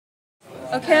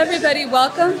Okay, everybody,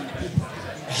 welcome.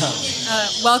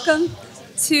 Welcome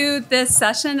to this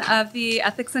session of the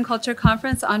Ethics and Culture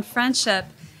Conference on Friendship.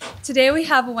 Today we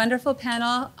have a wonderful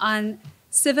panel on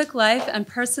civic life and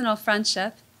personal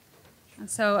friendship.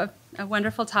 So a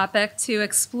wonderful topic to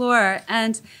explore.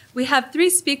 And we have three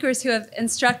speakers who have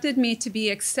instructed me to be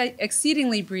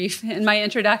exceedingly brief in my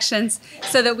introductions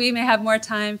so that we may have more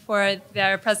time for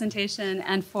their presentation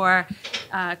and for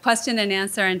question and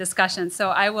answer and discussion. So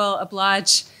I will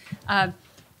oblige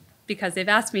because they've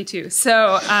asked me to.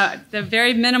 So the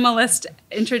very minimalist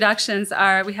introductions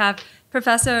are, we have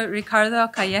Professor Ricardo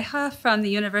Calleja from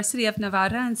the University of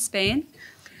Navarra in Spain.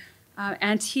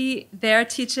 And he there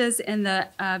teaches in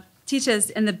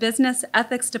the Business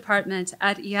Ethics Department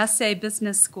at IESE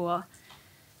Business School.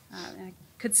 I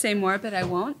could say more, but I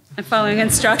won't. I'm following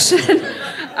instruction.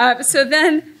 So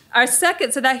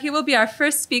that he will be our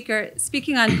first speaker,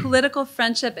 speaking on political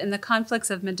friendship in the conflicts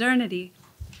of modernity.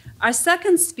 Our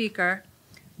second speaker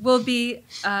will be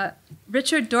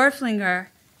Richard Doerflinger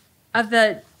of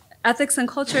the Ethics and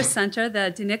Culture Center,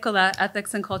 the Nicola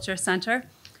Ethics and Culture Center.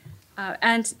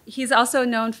 And he's also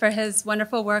known for his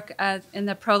wonderful work in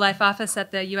the pro-life office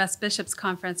at the U.S. Bishops'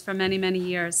 Conference for many, many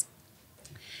years.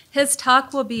 His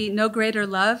talk will be No Greater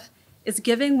Love is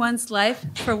Giving One's Life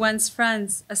for One's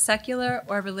Friends a Secular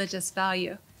or Religious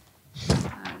Value.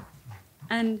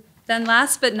 And then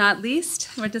last but not least,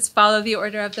 we'll just follow the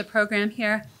order of the program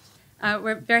here.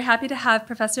 We're very happy to have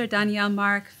Professor Daniel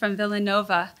Mark from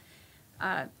Villanova.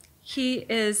 He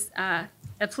is a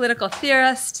political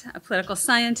theorist, a political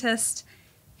scientist.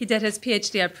 He did his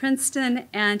PhD at Princeton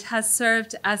and has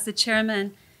served as the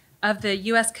chairman of the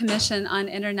U.S. Commission on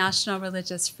International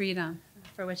Religious Freedom,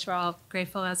 for which we're all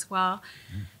grateful as well.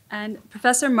 And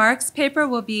Professor Mark's paper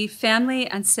will be Family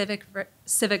and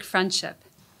Civic Friendship.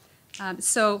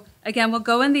 So again, we'll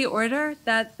go in the order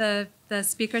that the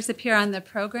speakers appear on the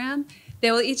program.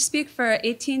 They will each speak for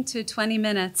 18 to 20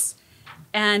 minutes.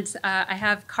 And I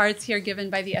have cards here given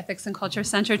by the Ethics and Culture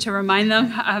Center to remind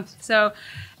them.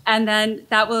 And then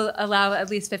that will allow at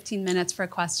least 15 minutes for a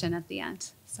question at the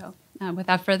end. So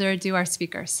without further ado, our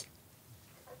speakers.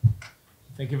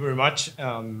 Thank you very much.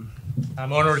 I'm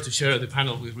honored to share the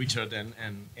panel with Richard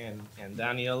and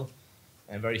Daniel.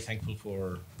 I'm very thankful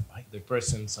for the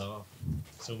presence of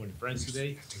so many friends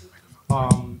today.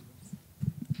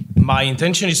 My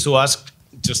intention is to ask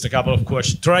just a couple of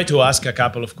questions, try to ask a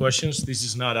couple of questions. This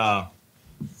is not a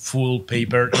full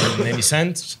paper in any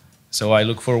sense, so I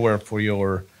look forward for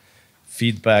your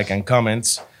feedback and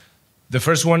comments. The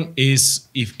first one is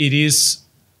if it is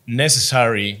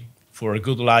necessary for a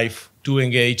good life to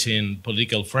engage in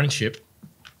political friendship.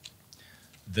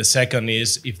 The second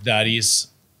is if that is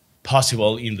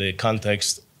possible in the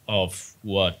context of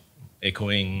what,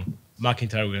 echoing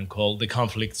McIntyre, we can call the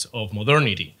conflicts of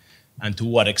modernity, and to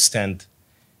what extent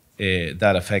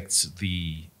that affects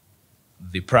the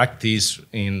practice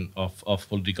of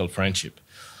political friendship.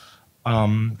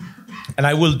 And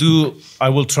I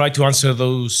will try to answer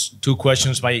those two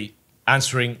questions by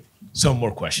answering some more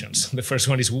questions. The first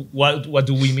one is what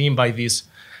do we mean by these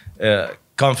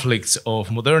conflicts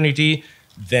of modernity?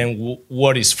 Then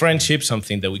what is friendship?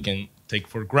 Something that we can take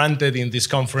for granted in this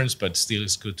conference, but still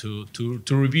it's good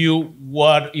to review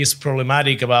what is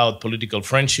problematic about political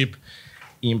friendship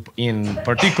in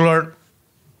particular,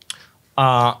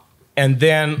 and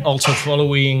then also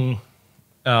following,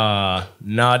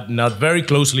 not very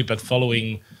closely, but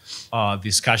following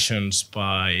discussions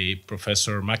by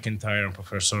Professor McIntyre and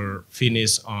Professor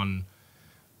Finis on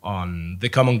the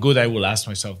common good. I will ask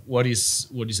myself, what is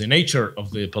the nature of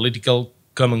the political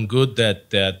common good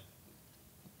that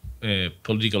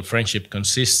political friendship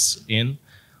consists in,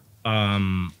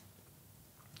 and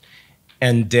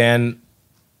then.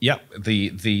 Yeah,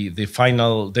 the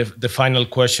final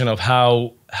question of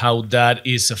how that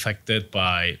is affected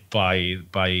by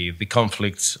the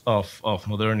conflicts of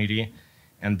modernity,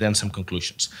 and then some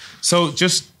conclusions. So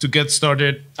just to get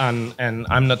started, and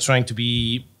I'm not trying to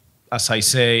be, as I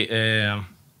say,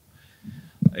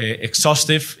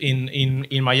 exhaustive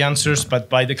in my answers, but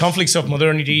by the conflicts of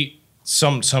modernity,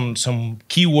 some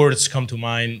key words come to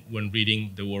mind when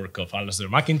reading the work of Alasdair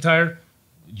McIntyre.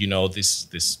 You know,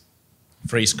 this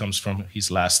phrase comes from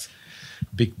his last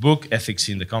big book, Ethics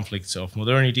in the Conflicts of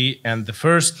Modernity. And the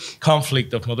first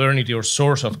conflict of modernity, or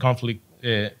source of conflict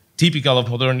typical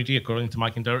of modernity, according to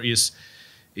McIntyre,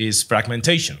 is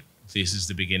fragmentation. This is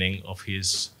the beginning of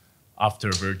his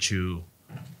After Virtue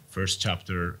first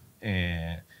chapter,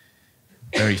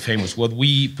 very famous. What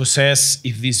we possess,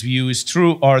 if this view is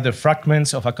true, are the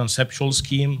fragments of a conceptual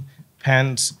scheme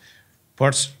penned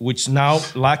parts which now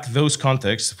lack those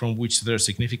contexts from which their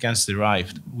significance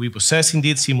derived. We possess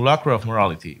indeed simulacra of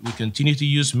morality. We continue to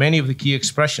use many of the key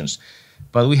expressions,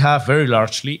 but we have very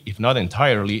largely, if not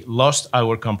entirely, lost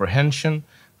our comprehension,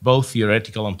 both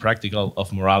theoretical and practical,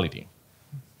 of morality.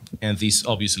 And this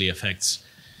obviously affects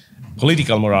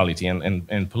political morality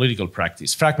and political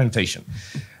practice, fragmentation.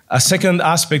 A second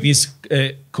aspect is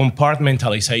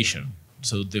compartmentalization.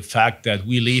 So the fact that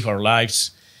we live our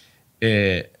lives,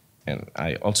 and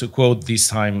I also quote this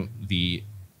time the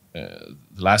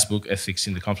last book, Ethics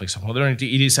in the Conflicts of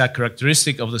Modernity, it is a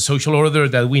characteristic of the social order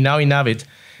that we now inhabit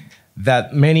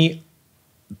that many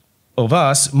of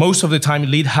us, most of the time,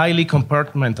 lead highly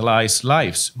compartmentalized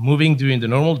lives, moving during the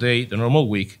normal day, the normal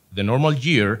week, the normal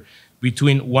year,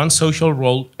 between one social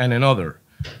role and another,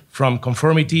 from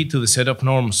conformity to the set of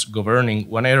norms governing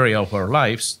one area of our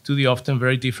lives to the often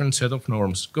very different set of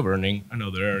norms governing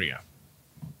another area.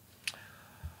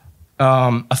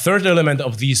 A third element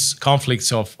of these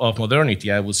conflicts of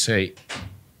modernity, I would say,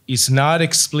 is not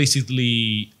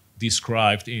explicitly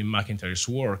described in McIntyre's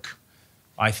work,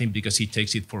 I think because he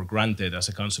takes it for granted as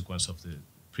a consequence of the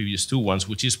previous two ones,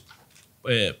 which is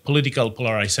political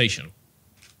polarization,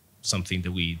 something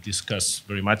that we discuss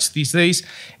very much these days.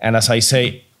 And as I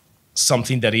say,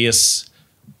 something that is,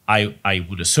 I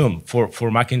would assume, for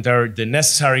McIntyre, the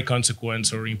necessary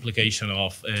consequence or implication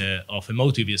of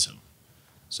emotivism.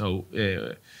 So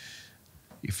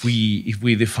if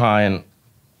we define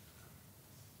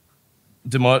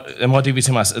the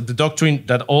emotivism as the doctrine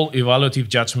that all evaluative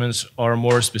judgments are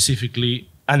more specifically,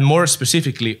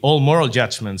 all moral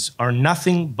judgments are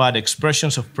nothing but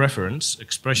expressions of preference,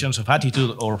 expressions of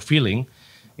attitude or feeling,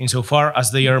 insofar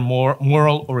as they are more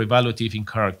moral or evaluative in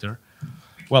character.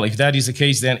 Well, if that is the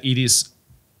case, then it is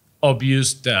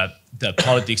obvious that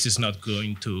politics is not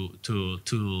going to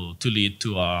lead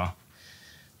to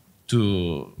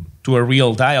a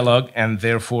real dialogue, and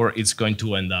therefore it's going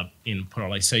to end up in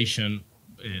polarization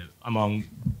among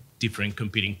different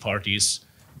competing parties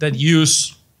that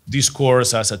use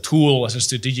discourse as a tool, as a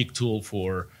strategic tool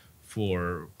for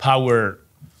power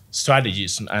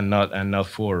strategies, and not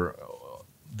for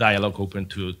dialogue open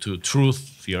to truth,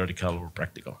 theoretical or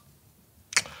practical.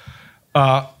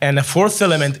 And a fourth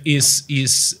element is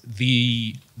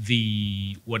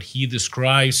what he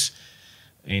describes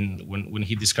when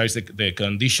he describes the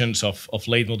conditions of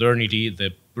late modernity,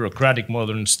 the bureaucratic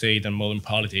modern state and modern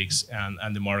politics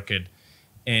and the market,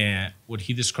 what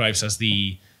he describes as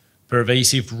the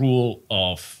pervasive rule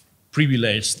of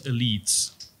privileged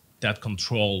elites that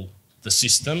control the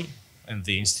system and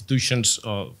the institutions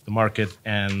of the market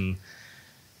and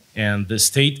the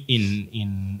state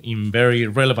in very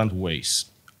relevant ways,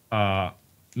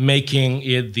 making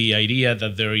it the idea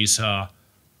that there is a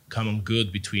common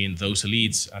good between those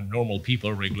elites and normal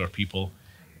people, regular people,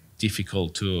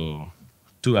 difficult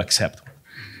to accept.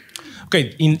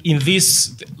 Okay, in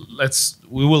this,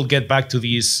 we will get back to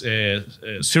these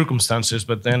circumstances,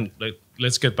 but then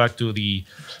let's get back to the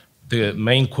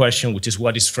main question, which is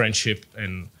what is friendship?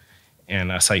 And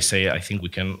as I say, I think we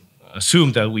can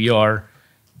assume that we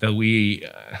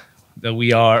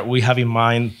have in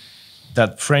mind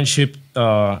that friendship,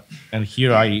 and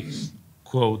here I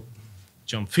quote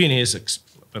John Finney,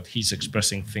 but he's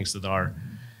expressing things that are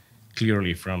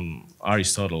clearly from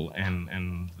Aristotle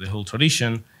and the whole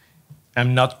tradition.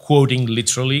 I'm not quoting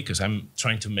literally because I'm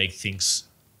trying to make things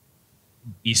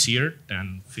easier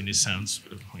than Finney sounds,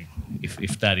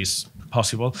 if that is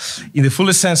possible. In the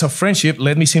fullest sense of friendship,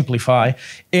 let me simplify.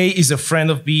 A is a friend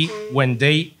of B when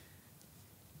they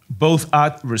both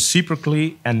act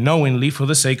reciprocally and knowingly for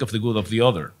the sake of the good of the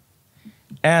other.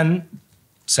 And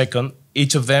second,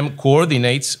 each of them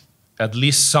coordinates at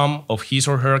least some of his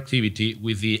or her activity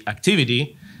with the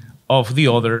activity of the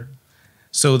other,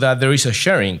 so that there is a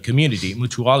sharing, community,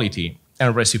 mutuality,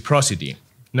 and reciprocity,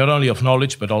 not only of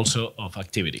knowledge, but also of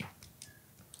activity.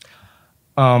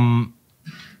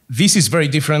 This is very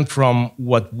different from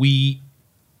what we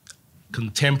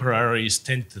contemporaries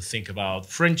tend to think about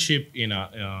friendship in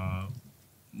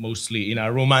mostly in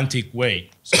a romantic way.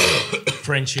 So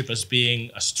friendship as being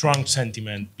a strong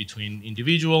sentiment between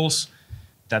individuals,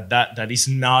 that is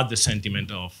not the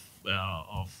sentiment of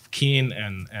kin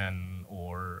and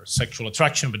or sexual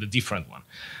attraction, but a different one.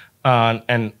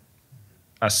 And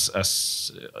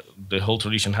as the whole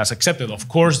tradition has accepted, of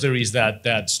course, there is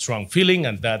that strong feeling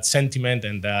and that sentiment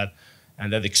and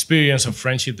that experience of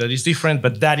friendship that is different,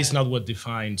 but that is not what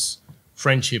defines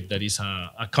friendship. That is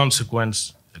a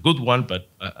consequence, a good one, but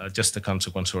just a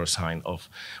consequence or a sign of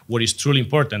what is truly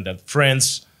important, that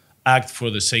friends act for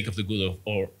the sake of the good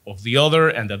of the other,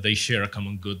 and that they share a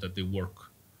common good, that they work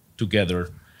together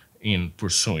in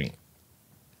pursuing.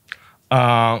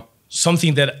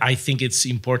 Something that I think it's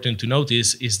important to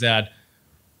notice is that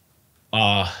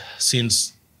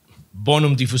since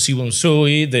bonum diffusivum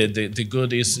sui, the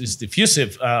good is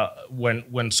diffusive,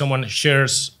 when someone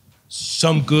shares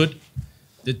some good,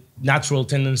 the natural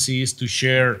tendency is to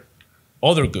share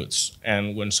other goods.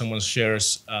 And when someone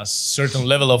shares a certain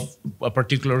level of a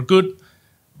particular good,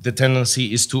 the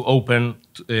tendency is to open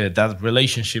that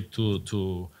relationship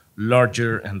to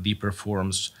larger and deeper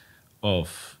forms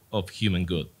of human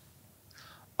good.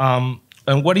 And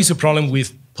what is the problem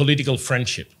with political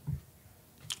friendship?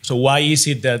 So why is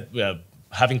it that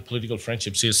having political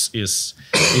friendships is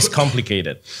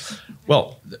complicated?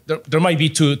 Well, there might be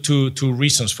two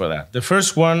reasons for that. The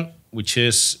first one, which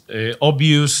is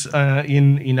obvious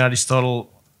in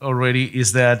Aristotle already,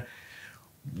 is that,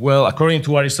 well, according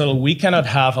to Aristotle, we cannot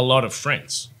have a lot of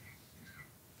friends.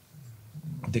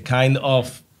 The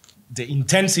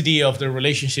intensity of the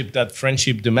relationship that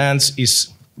friendship demands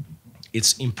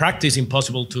it's in practice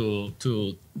impossible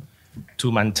to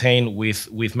maintain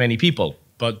with many people.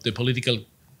 But the political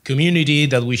community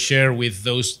that we share with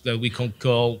those that we can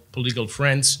call political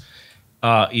friends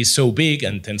is so big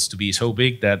and tends to be so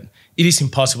big that it is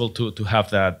impossible to have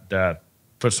that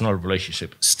personal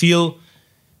relationship. Still,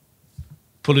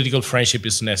 political friendship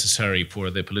is necessary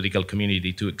for the political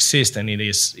community to exist, and it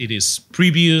is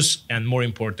previous and more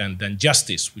important than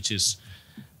justice, which is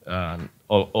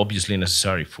obviously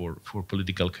necessary for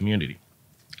political community.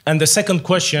 And the second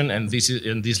question, and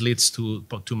this leads to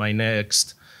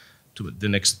the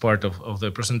next part of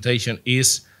the presentation,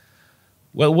 is,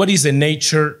 well, what is the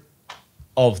nature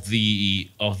of the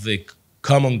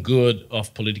common good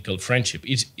of political friendship?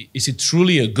 Is it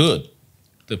truly a good,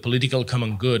 the political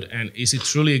common good, and is it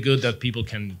truly a good that people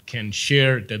can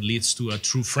share that leads to a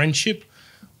true friendship,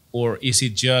 or is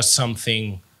it just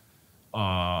something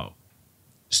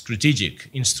strategic,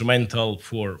 instrumental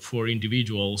for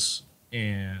individuals,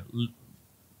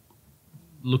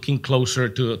 looking closer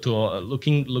to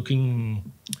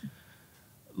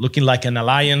looking like an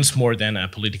alliance more than a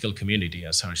political community,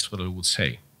 as Aristotle would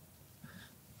say.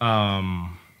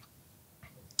 And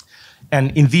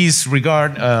in this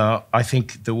regard, I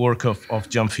think the work of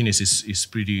John Finnis is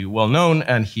pretty well known,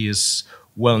 and his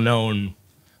well-known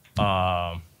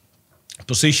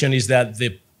position is that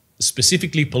the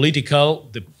specifically political,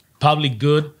 the public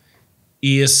good,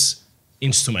 is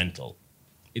instrumental.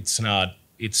 It's not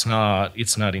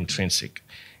intrinsic,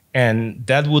 and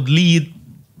that would lead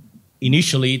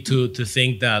initially to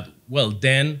think that, well,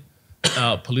 then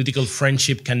political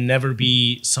friendship can never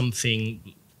be something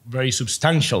very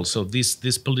substantial. So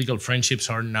these political friendships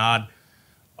are not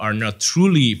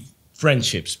truly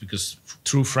friendships, because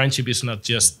true friendship is not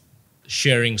just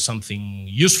sharing something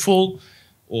useful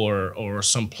or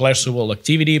some pleasurable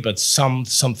activity, but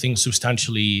something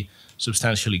substantially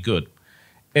good.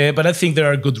 But I think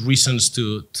there are good reasons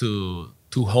to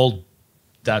hold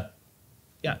that.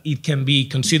 Yeah, it can be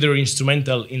considered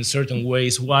instrumental in certain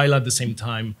ways, while at the same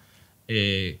time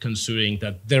considering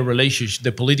that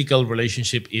the political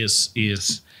relationship is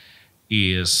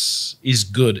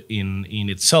good in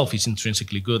itself, is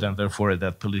intrinsically good, and therefore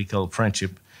that political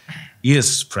friendship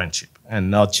is friendship and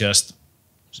not just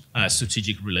a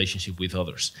strategic relationship with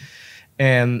others.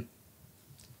 And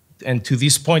to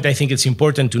this point, I think it's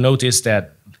important to notice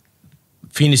that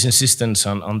Finnis' insistence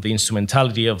on the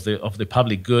instrumentality of the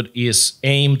public good is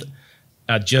aimed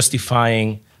at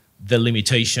justifying the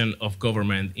limitation of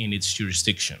government in its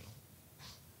jurisdiction,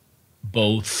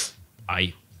 both,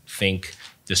 I think,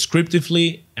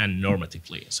 descriptively and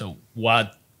normatively. So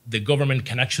what the government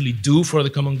can actually do for the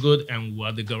common good and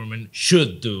what the government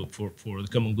should do for the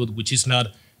common good, which is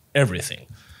not everything.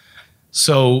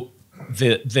 So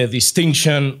the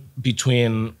distinction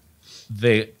between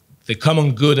the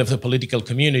common good of the political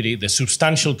community, the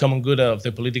substantial common good of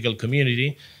the political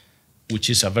community, which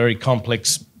is a very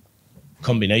complex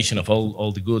combination of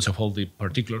all the goods of all the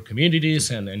particular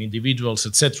communities and individuals,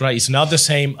 etc., is not the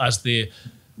same as the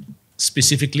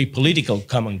specifically political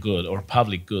common good or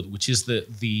public good, which is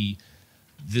the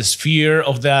sphere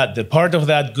of that, the part of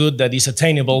that good that is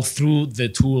attainable through the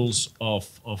tools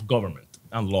of government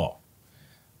and law.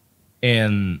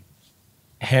 And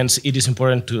hence, it is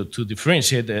important to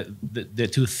differentiate the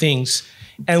two things,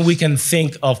 and we can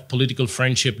think of political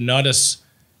friendship not as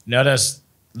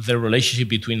the relationship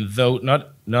between those,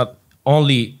 not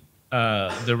only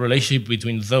the relationship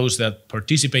between those that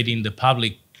participate in the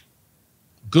public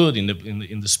good,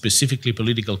 in the specifically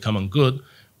political common good,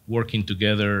 working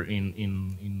together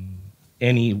in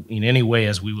any way,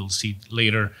 as we will see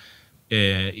later,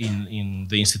 in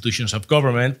the institutions of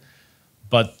government,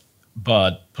 but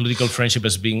but political friendship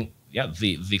as being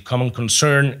the common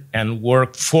concern and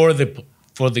work for the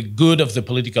good of the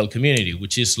political community,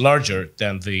 which is larger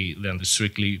than the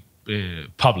strictly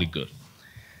public good.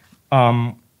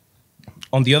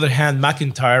 On the other hand,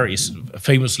 McIntyre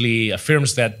famously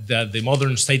affirms that the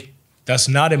modern state does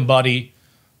not embody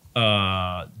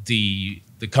the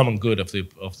common good of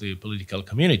the political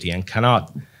community and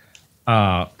cannot.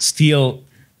 Still,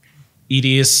 it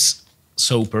is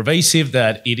so pervasive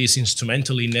that it is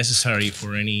instrumentally necessary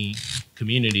for any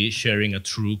community sharing a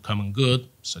true common good,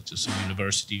 such as a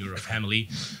university or a family,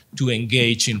 to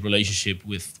engage in relationship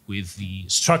with the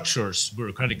structures,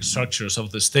 bureaucratic structures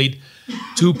of the state,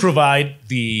 to provide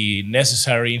the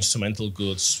necessary instrumental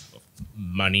goods,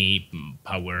 money,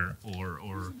 power,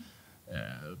 or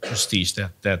prestige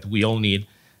that we all need,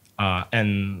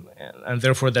 and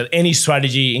therefore that any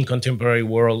strategy in contemporary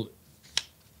world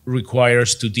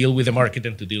requires to deal with the market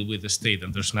and to deal with the state,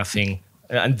 and there's nothing,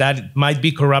 and that might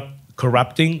be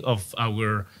corrupting of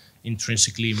our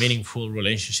intrinsically meaningful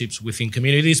relationships within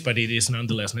communities, but it is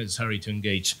nonetheless necessary to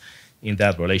engage in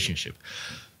that relationship.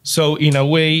 So in a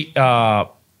way,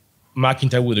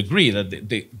 McIntyre would agree that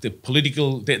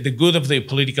the good of the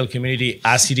political community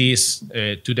as it is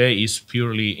today is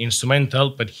purely instrumental,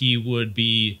 but he would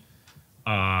be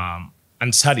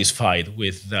unsatisfied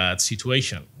with that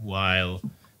situation, while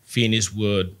Finis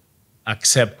would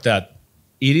accept that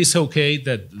it is okay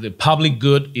that the public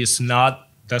good does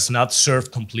not serve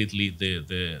completely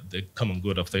the common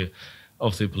good of the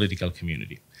political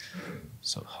community.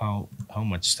 So how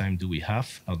much time do we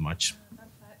have? Not much.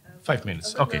 5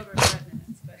 minutes. Okay. Over 5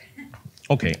 minutes, but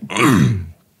Okay.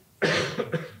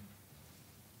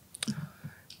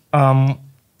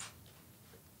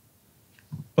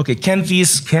 Okay.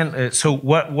 So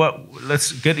what?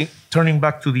 Let's turning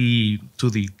back to the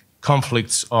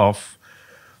conflicts of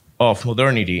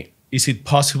modernity. Is it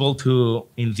possible to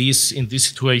in this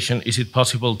situation? Is it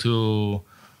possible to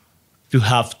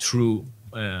have true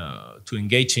to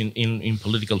engage in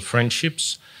political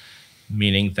friendships,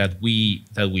 meaning that we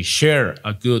share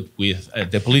a good with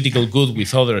the political good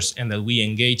with others, and that we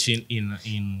engage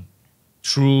in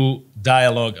true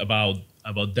dialogue about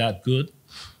that good,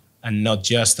 and not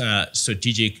just a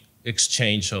strategic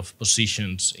exchange of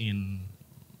positions in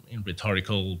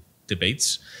rhetorical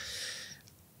debates.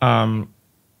 And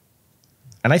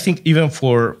I think even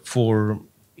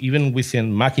even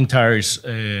within McIntyre's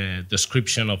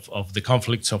description of the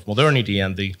conflicts of modernity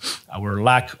and our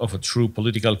lack of a true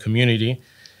political community,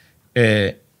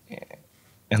 and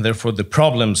therefore the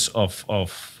problems of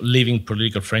living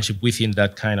political friendship within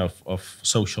that kind of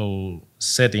social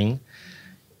setting,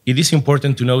 it is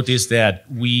important to notice that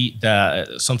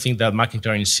something that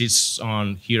McIntyre insists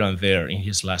on here and there in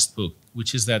his last book,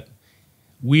 which is that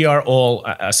we are all,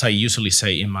 as I usually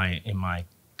say in my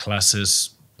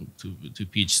classes to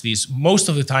PhDs, most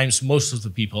of the times, most of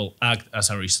the people act as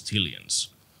Aristotelians.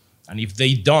 And if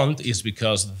they don't, it's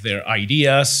because their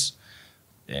ideas,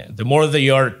 the more they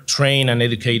are trained and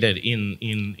educated in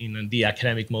the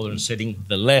academic modern setting,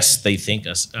 the less they think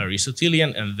as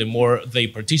Aristotelian, and the more they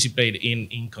participate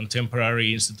in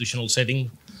contemporary institutional setting,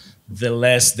 the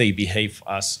less they behave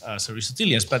as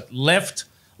Aristotelians. But left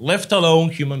alone,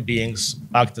 human beings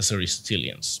act as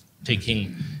Aristotelians,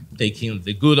 taking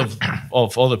the good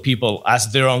of other people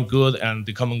as their own good, and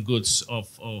the common goods of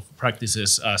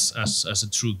practices as a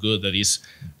true good that is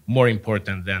more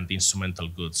important than the instrumental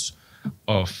goods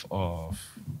of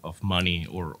money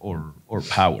or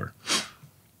power.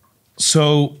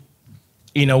 So,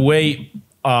 in a way,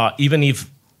 even if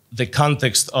the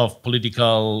context of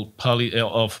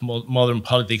modern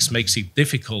politics makes it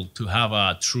difficult to have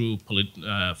a true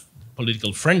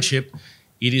political friendship,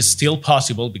 it is still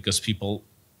possible because people,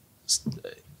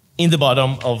 in the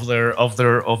bottom of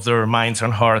their minds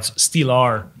and hearts, still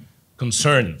are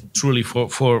concerned truly for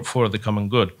the common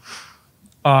good.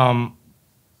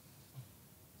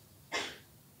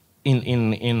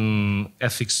 In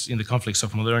ethics in the conflicts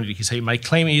of modernity, he says, my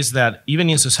claim is that even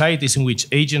in societies in which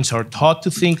agents are taught to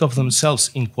think of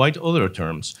themselves in quite other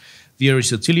terms, the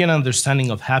Aristotelian understanding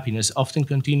of happiness often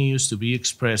continues to be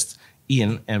expressed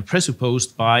in and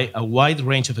presupposed by a wide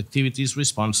range of activities,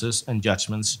 responses, and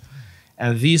judgments,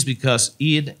 and this because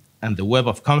it and the web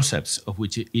of concepts of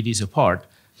which it is a part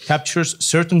captures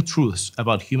certain truths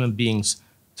about human beings,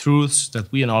 truths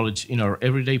that we acknowledge in our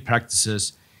everyday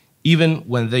practices, even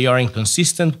when they are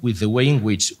inconsistent with the way in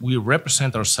which we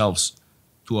represent ourselves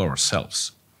to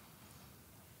ourselves.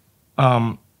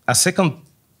 So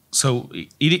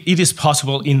it is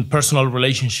possible in personal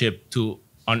relationship to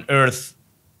unearth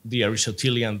the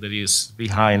Aristotelian that is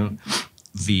behind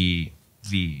the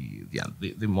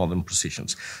the modern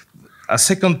positions. A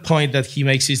second point that he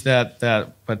makes is that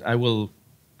but I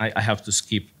have to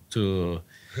skip I'm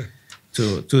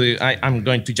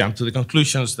going to jump to the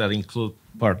conclusions that include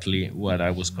partly what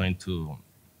I was going to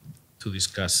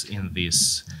discuss in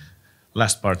this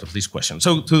last part of this question.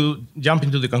 So to jump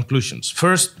into the conclusions.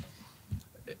 First,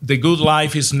 the good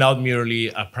life is not merely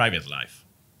a private life,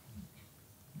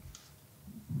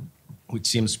 which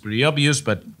seems pretty obvious,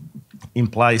 but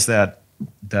implies that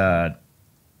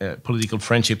political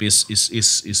friendship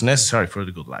is necessary for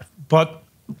the good life. But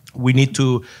we need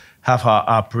to have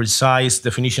a precise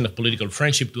definition of political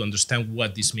friendship to understand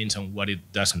what this means and what it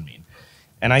doesn't mean.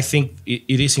 And I think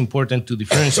it is important to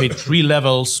differentiate three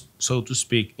levels, so to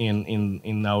speak,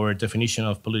 in our definition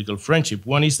of political friendship.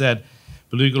 One is that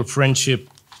political friendship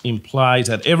implies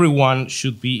that everyone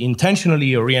should be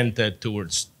intentionally oriented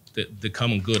towards the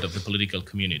common good of the political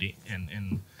community, and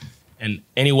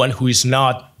anyone who is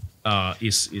not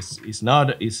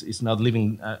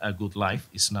living a good life,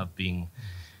 is not being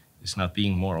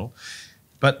moral.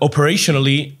 But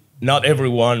operationally, not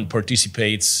everyone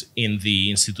participates in the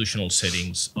institutional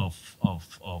settings of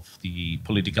the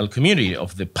political community,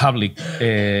 of the public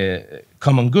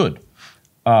common good.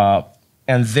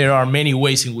 And there are many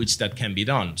ways in which that can be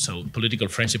done. So political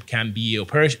friendship can be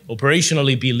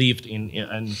operationally be lived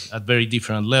at very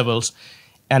different levels.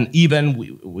 And even,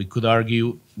 we could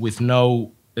argue, with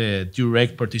no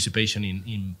direct participation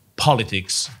in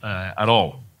politics at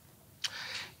all.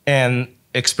 And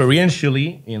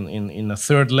experientially, in a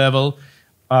third level,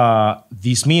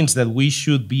 this means that we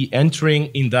should be entering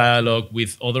in dialogue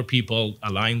with other people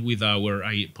aligned with our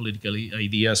political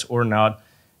ideas or not,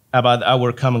 about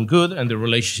our common good and the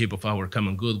relationship of our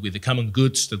common good with the common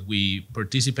goods that we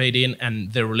participate in,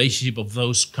 and the relationship of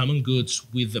those common goods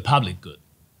with the public good.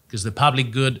 Because the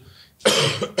public good,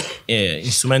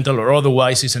 instrumental or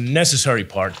otherwise, is a necessary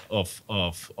part of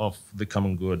the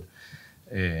common good,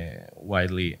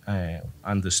 widely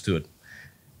understood.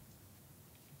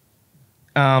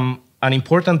 An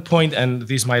important point, and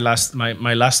this is my last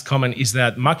comment, is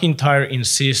that McIntyre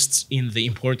insists in the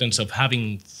importance of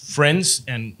having friends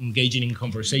and engaging in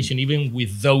conversation, even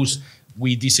with those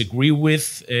we disagree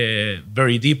with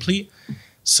very deeply.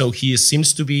 So he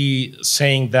seems to be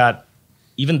saying that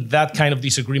even that kind of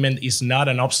disagreement is not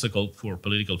an obstacle for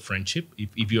political friendship,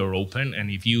 if you're open, and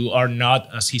if you are not,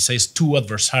 as he says, too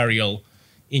adversarial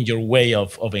in your way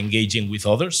of engaging with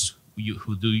others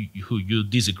who you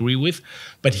disagree with.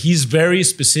 But he's very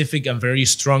specific and very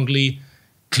strongly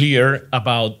clear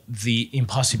about the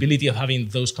impossibility of having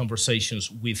those conversations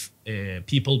with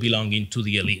people belonging to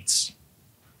the elites.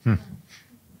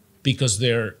 Because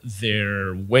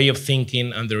their way of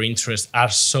thinking and their interests are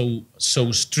so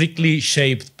strictly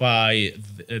shaped by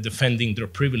defending their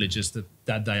privileges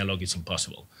that dialogue is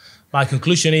impossible. My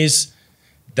conclusion is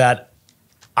that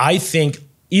I think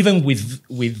even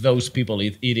with those people,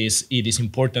 it is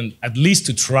important at least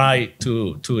to try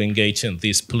to engage in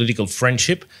this political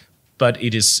friendship, but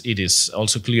it is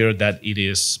also clear that it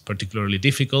is particularly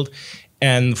difficult.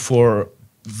 And for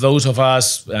those of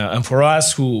us, and for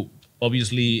us who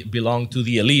obviously belong to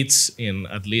the elites,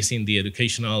 at least in the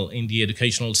educational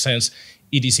sense,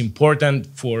 it is important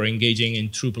for engaging in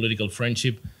true political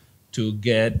friendship to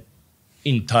get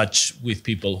in touch with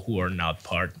people who are not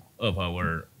part of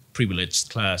our privileged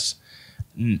class,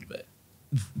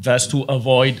 thus to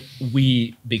avoid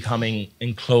we becoming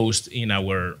enclosed in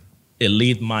our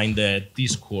elite-minded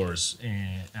discourse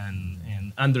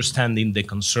and understanding the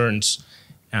concerns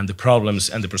and the problems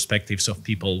and the perspectives of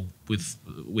people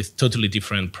with totally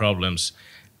different problems.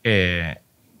 I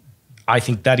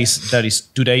think that is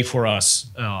today for us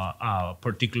a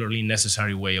particularly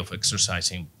necessary way of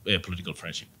exercising political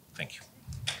friendship. Thank you.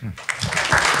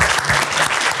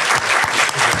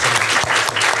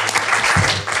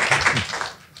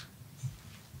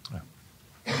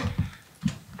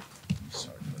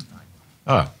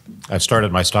 I've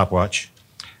started my stopwatch.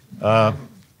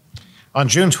 On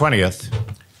June 20th,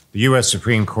 the U.S.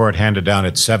 Supreme Court handed down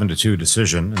its 7-2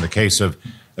 decision in the case of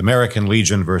American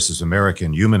Legion versus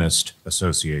American Humanist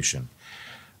Association.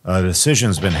 The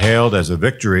decision's been hailed as a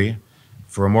victory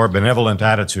for a more benevolent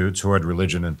attitude toward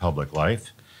religion in public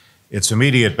life. Its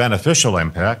immediate beneficial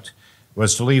impact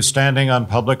was to leave standing on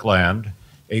public land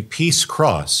a peace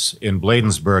cross in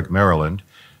Bladensburg, Maryland,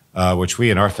 which we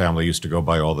in our family used to go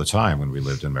by all the time when we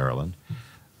lived in Maryland.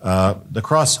 The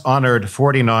cross honored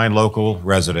 49 local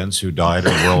residents who died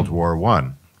in World War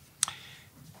I.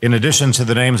 In addition to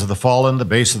the names of the fallen, the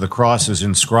base of the cross is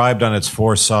inscribed on its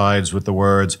 4 sides with the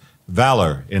words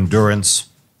valor, endurance,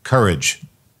 courage,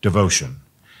 devotion.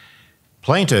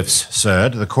 Plaintiffs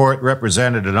said the court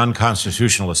represented an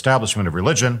unconstitutional establishment of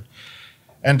religion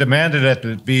and demanded that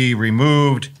it be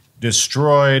removed,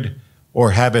 destroyed,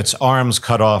 or have its arms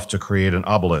cut off to create an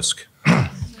obelisk.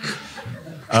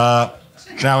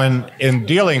 Now, in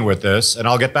dealing with this, and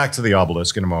I'll get back to the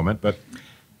obelisk in a moment, but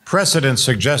precedent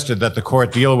suggested that the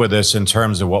court deal with this in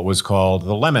terms of what was called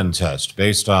the Lemon test,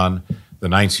 based on the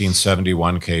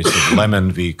 1971 case of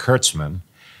Lemon v. Kurtzman,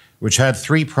 which had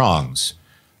three prongs.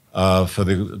 For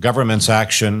the government's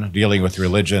action dealing with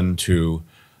religion to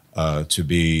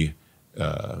be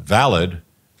valid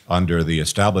under the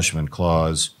Establishment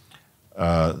Clause,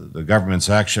 the government's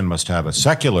action must have a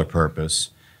secular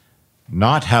purpose,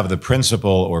 not have the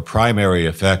principal or primary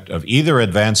effect of either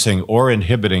advancing or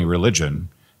inhibiting religion.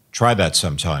 Try that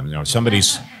sometime. You know, somebody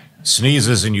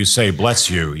sneezes and you say, "Bless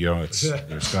you," you know,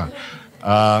 it's gone.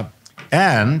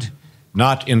 And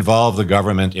not involve the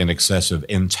government in excessive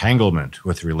entanglement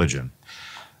with religion.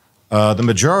 The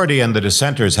majority and the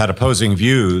dissenters had opposing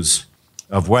views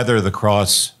of whether the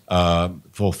cross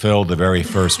fulfilled the very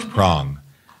first prong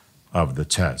of the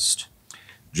test.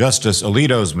 Justice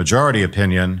Alito's majority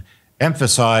opinion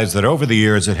emphasized that over the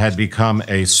years it had become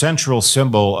a central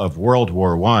symbol of World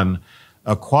War I,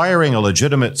 acquiring a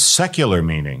legitimate secular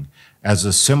meaning as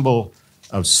a symbol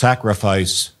of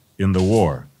sacrifice in the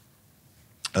war.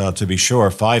 To be sure,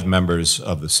 5 members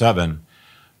of the 7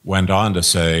 went on to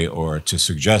say, or to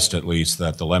suggest at least,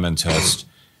 that the Lemon test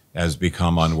has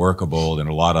become unworkable in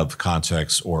a lot of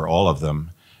contexts, or all of them,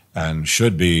 and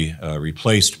should be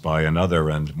replaced by another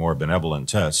and more benevolent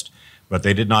test. But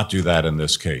they did not do that in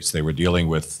this case. They were dealing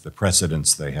with the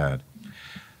precedents they had.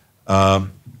 The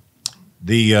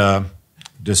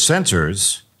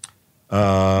dissenters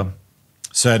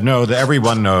said, no, that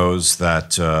everyone knows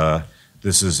that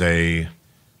this is a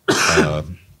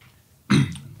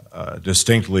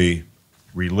distinctly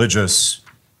religious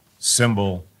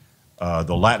symbol.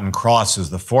 The Latin cross is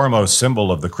the foremost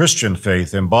symbol of the Christian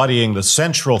faith, embodying the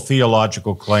central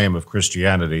theological claim of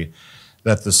Christianity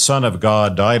that the Son of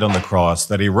God died on the cross,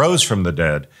 that he rose from the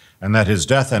dead, and that his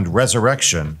death and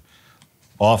resurrection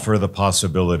offer the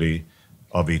possibility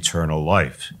of eternal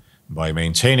life. By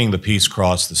maintaining the Peace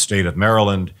Cross, the state of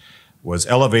Maryland was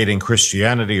elevating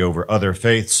Christianity over other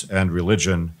faiths and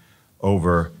religion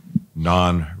over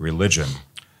non-religion.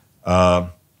 Now,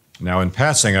 in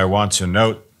passing, I want to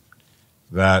note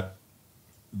that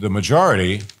the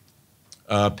majority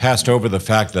passed over the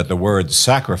fact that the word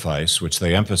sacrifice, which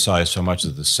they emphasize so much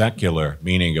as the secular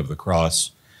meaning of the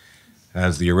cross,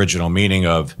 has the original meaning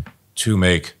of to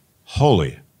make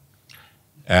holy.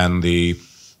 And the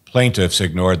plaintiffs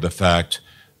ignored the fact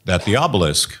that the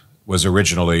obelisk was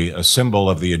originally a symbol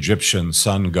of the Egyptian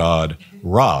sun god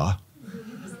Ra,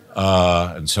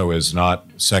 and so is not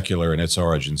secular in its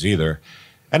origins either.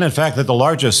 And in fact, that the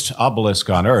largest obelisk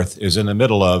on Earth is in the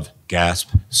middle of, gasp,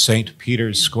 St.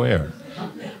 Peter's Square.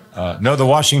 No, the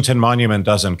Washington Monument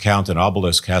doesn't count. An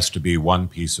obelisk has to be one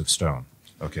piece of stone.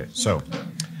 Okay, so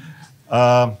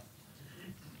the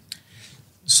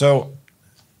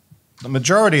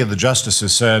majority of the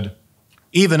justices said,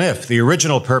 even if the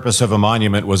original purpose of a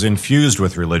monument was infused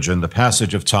with religion, the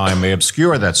passage of time may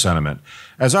obscure that sentiment.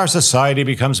 As our society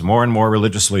becomes more and more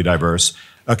religiously diverse,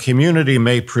 a community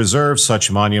may preserve such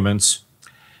monuments,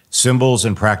 symbols,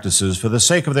 and practices for the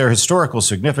sake of their historical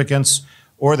significance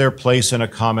or their place in a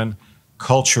common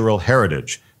cultural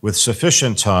heritage. With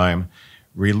sufficient time,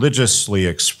 religiously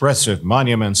expressive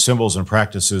monuments, symbols, and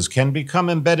practices can become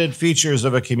embedded features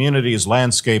of a community's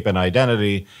landscape and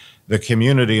identity. The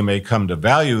community may come to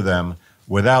value them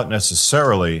without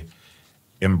necessarily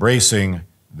embracing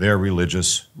their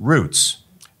religious roots.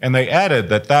 And they added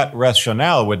that that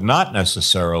rationale would not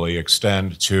necessarily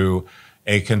extend to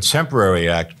a contemporary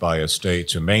act by a state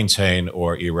to maintain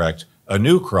or erect a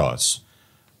new cross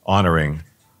honoring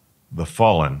the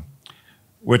fallen,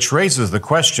 which raises the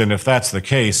question, if that's the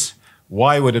case,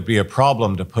 why would it be a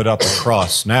problem to put up a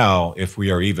cross now if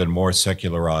we are even more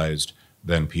secularized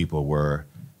than people were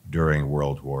during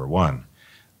World War I?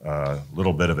 A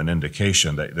little bit of an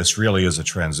indication that this really is a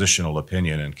transitional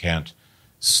opinion and can't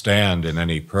stand in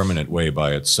any permanent way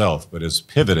by itself, but is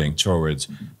pivoting towards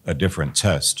a different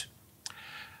test.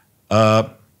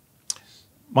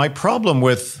 My problem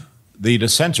with the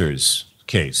dissenters'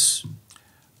 case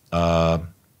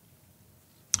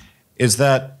is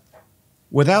that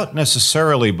without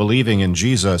necessarily believing in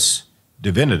Jesus'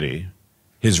 divinity,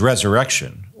 his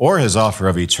resurrection, or his offer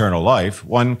of eternal life,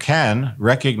 one can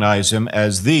recognize him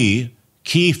as the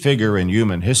key figure in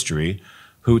human history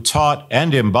who taught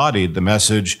and embodied the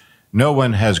message, no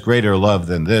one has greater love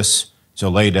than this, to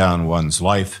lay down one's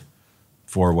life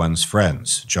for one's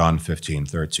friends, John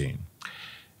 15:13.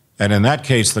 And in that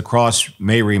case, the cross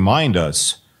may remind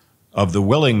us of the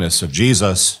willingness of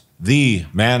Jesus, the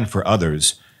man for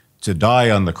others, to die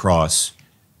on the cross,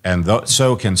 and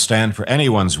so can stand for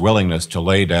anyone's willingness to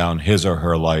lay down his or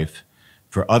her life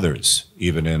for others,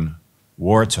 even in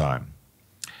wartime.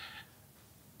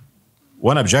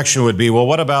 One objection would be, well,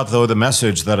 what about, though, the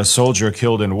message that a soldier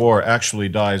killed in war actually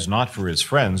dies not for his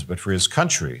friends, but for his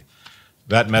country?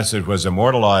 That message was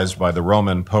immortalized by the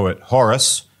Roman poet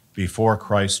Horace before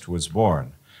Christ was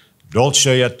born. Dulce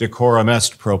et decorum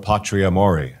est pro patria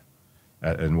mori,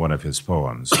 in one of his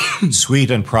poems. Sweet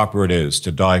and proper it is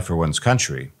to die for one's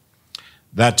country.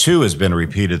 That, too, has been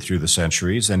repeated through the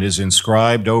centuries and is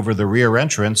inscribed over the rear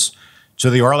entrance to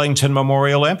the Arlington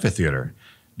Memorial Amphitheater,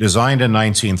 designed in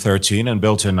 1913 and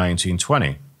built in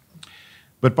 1920.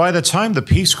 But by the time the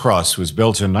Peace Cross was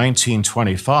built in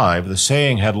 1925, the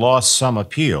saying had lost some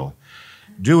appeal,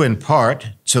 due in part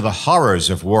to the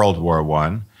horrors of World War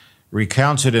I,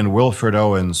 recounted in Wilfred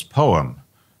Owen's poem,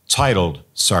 titled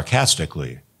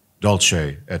sarcastically,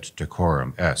 Dulce et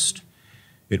decorum est.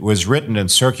 It was written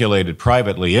and circulated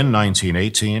privately in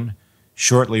 1918,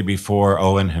 shortly before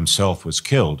Owen himself was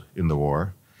killed in the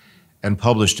war, and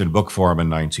published in book form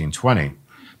in 1920.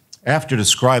 After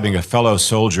describing a fellow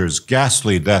soldier's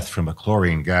ghastly death from a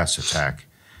chlorine gas attack,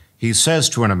 he says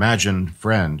to an imagined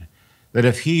friend that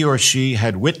if he or she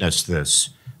had witnessed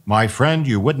this, my friend,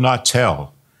 you would not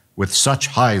tell with such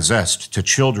high zest to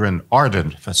children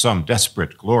ardent for some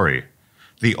desperate glory,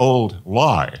 the old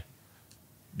lie,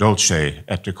 Dulce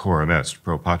et decorum est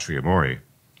pro patria mori.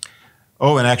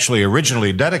 Owen actually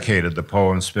originally dedicated the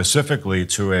poem specifically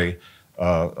to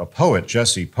a poet,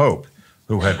 Jesse Pope,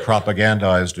 who had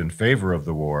propagandized in favor of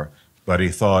the war, but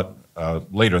he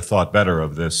later thought better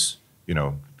of this,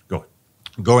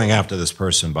 going after this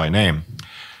person by name.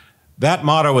 That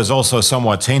motto is also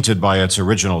somewhat tainted by its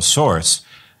original source.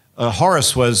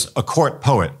 Horace was a court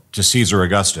poet to Caesar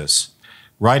Augustus,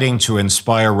 writing to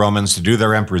inspire Romans to do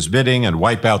their emperor's bidding and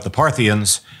wipe out the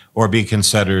Parthians or be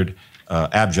considered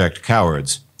abject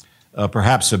cowards.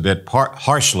 Perhaps a bit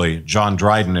harshly, John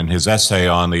Dryden, in his essay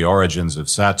on the origins of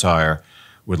satire,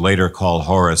 would later call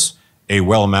Horace a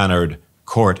well-mannered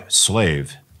court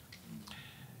slave.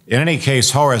 In any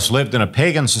case, Horace lived in a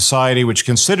pagan society which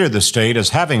considered the state as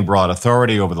having broad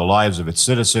authority over the lives of its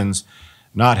citizens,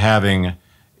 not having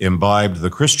imbibed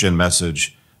the Christian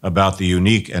message about the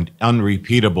unique and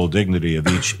unrepeatable dignity of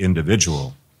each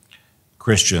individual.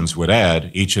 Christians would add,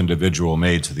 each individual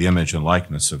made to the image and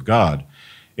likeness of God.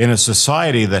 In a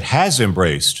society that has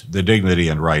embraced the dignity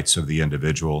and rights of the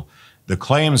individual, the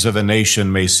claims of a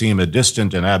nation may seem a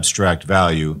distant and abstract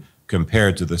value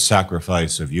compared to the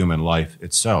sacrifice of human life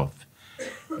itself,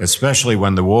 especially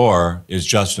when the war is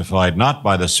justified not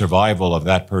by the survival of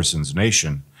that person's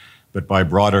nation, but by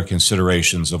broader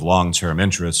considerations of long-term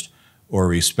interest or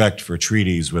respect for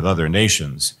treaties with other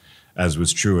nations, as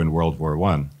was true in World War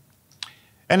I.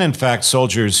 And in fact,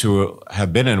 soldiers who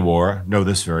have been in war know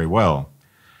this very well.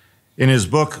 In his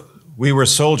book, We Were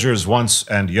Soldiers Once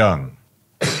and Young,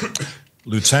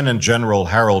 Lieutenant General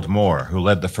Harold Moore, who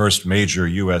led the first major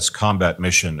U.S. combat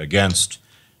mission against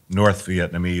North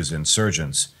Vietnamese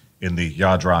insurgents in the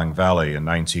Nha Trang Valley in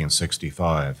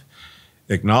 1965,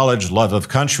 acknowledged love of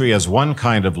country as one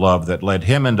kind of love that led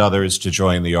him and others to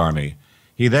join the Army.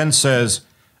 He then says,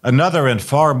 another and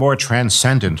far more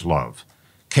transcendent love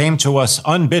came to us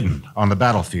unbidden on the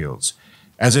battlefields,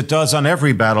 as it does on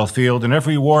every battlefield and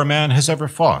every war man has ever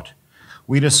fought.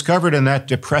 We discovered in that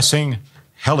depressing,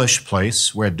 hellish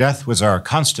place where death was our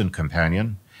constant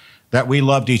companion that we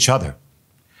loved each other.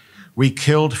 We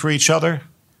killed for each other,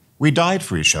 we died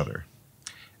for each other,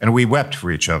 and we wept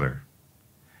for each other.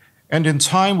 And in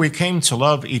time we came to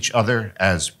love each other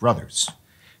as brothers.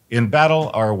 In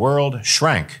battle, our world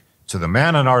shrank to the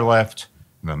man on our left,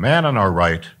 the man on our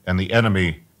right, and the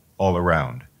enemy all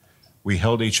around. We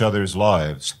held each other's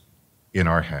lives in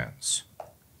our hands.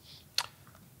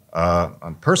 On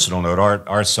a personal note,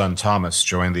 our son Thomas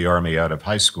joined the Army out of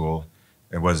high school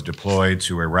and was deployed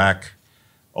to Iraq,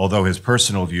 although his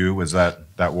personal view was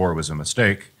that that war was a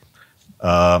mistake.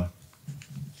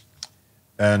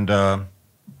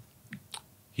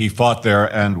 He fought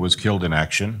there and was killed in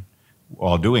action.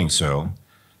 While doing so,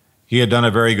 he had done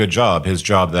a very good job. His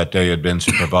job that day had been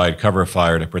to provide cover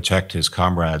fire to protect his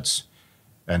comrades,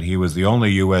 and he was the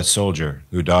only U.S. soldier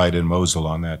who died in Mosul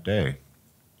on that day.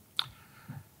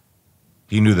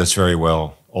 He knew this very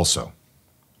well also.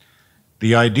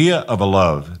 The idea of a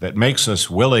love that makes us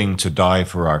willing to die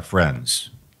for our friends,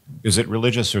 is it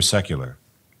religious or secular?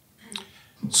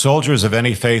 Soldiers of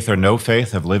any faith or no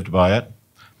faith have lived by it.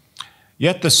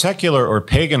 Yet the secular or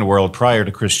pagan world prior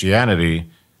to Christianity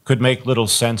could make little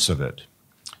sense of it.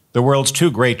 The world's two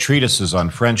great treatises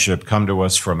on friendship come to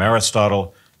us from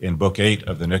Aristotle in Book 8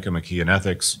 of the Nicomachean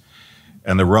Ethics,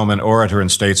 and the Roman orator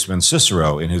and statesman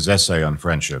Cicero in his essay on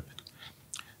friendship.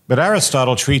 But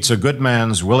Aristotle treats a good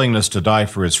man's willingness to die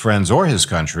for his friends or his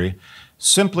country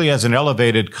simply as an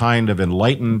elevated kind of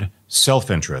enlightened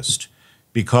self-interest,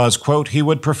 because, quote, he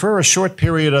would prefer a short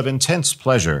period of intense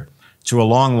pleasure to a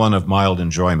long one of mild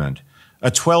enjoyment,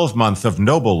 a 12-month of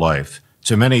noble life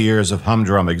to many years of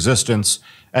humdrum existence,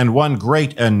 and one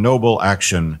great and noble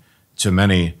action to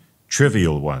many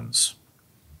trivial ones.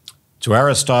 To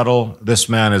Aristotle, this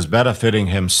man is benefiting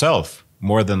himself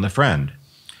more than the friend.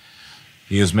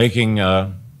 He is making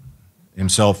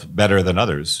himself better than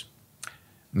others.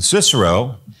 And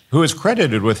Cicero, who is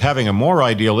credited with having a more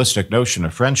idealistic notion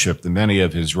of friendship than many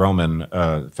of his Roman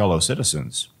fellow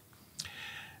citizens,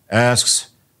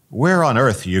 asks, where on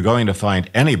earth are you going to find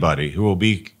anybody who will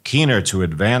be keener to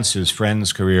advance his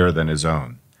friend's career than his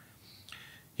own?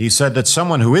 He said that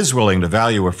someone who is willing to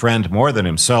value a friend more than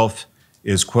himself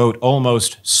is, quote,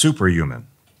 almost superhuman.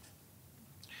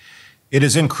 It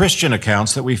is in Christian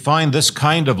accounts that we find this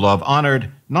kind of love honored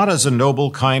not as a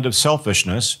noble kind of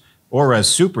selfishness or as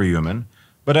superhuman,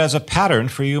 but as a pattern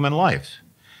for human life.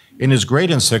 In his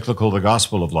great encyclical, The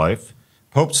Gospel of Life,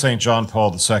 Pope St. John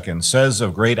Paul II says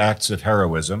of great acts of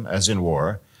heroism, as in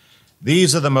war,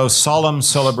 these are the most solemn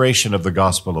celebration of the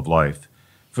gospel of life,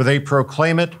 for they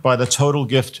proclaim it by the total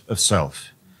gift of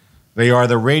self. They are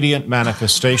the radiant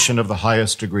manifestation of the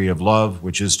highest degree of love,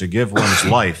 which is to give one's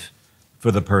life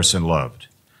for the person loved.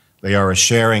 They are a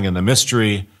sharing in the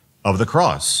mystery of the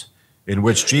cross, in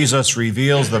which Jesus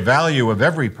reveals the value of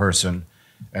every person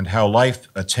and how life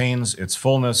attains its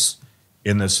fullness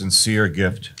in the sincere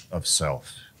gift of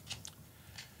self.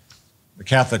 The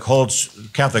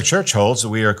Catholic Church holds that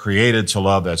we are created to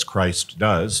love as Christ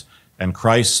does, and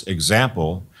Christ's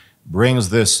example brings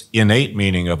this innate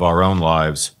meaning of our own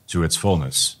lives to its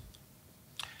fullness.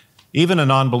 Even a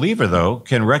non-believer, though,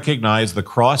 can recognize the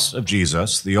cross of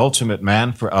Jesus, the ultimate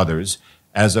man for others,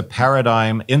 as a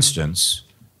paradigm instance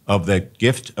of the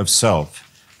gift of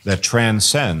self that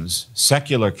transcends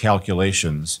secular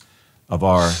calculations of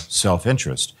our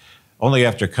self-interest. Only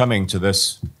after coming to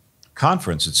this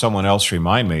conference did someone else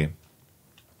remind me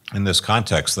in this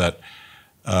context that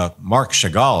Marc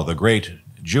Chagall, the great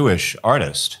Jewish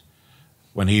artist,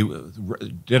 when he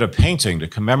did a painting to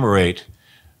commemorate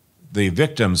the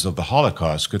victims of the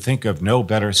Holocaust, could think of no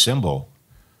better symbol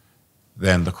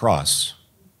than the cross.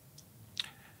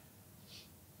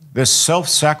 This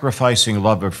self-sacrificing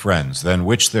love of friends, than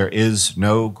which there is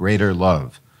no greater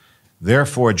love,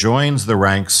 therefore joins the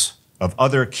ranks of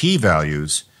other key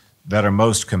values that are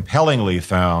most compellingly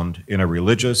found in a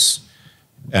religious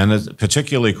and a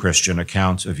particularly Christian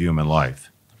account of human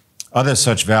life. Other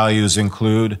such values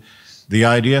include the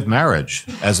idea of marriage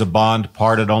as a bond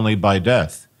parted only by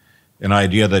death, an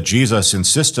idea that Jesus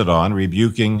insisted on,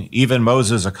 rebuking even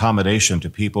Moses' accommodation to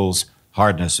people's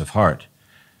hardness of heart.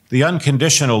 The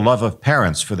unconditional love of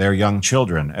parents for their young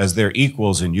children as their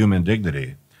equals in human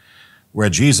dignity, where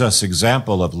Jesus'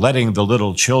 example of letting the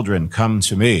little children come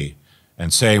to me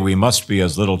and say we must be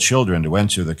as little children to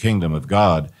enter the kingdom of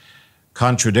God,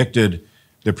 contradicted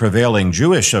the prevailing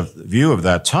Jewish view of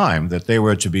that time, that they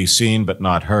were to be seen but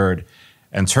not heard,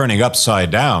 and turning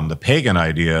upside down the pagan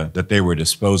idea that they were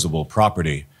disposable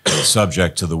property,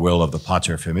 subject to the will of the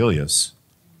paterfamilias.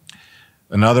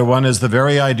 Another one is the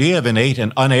very idea of innate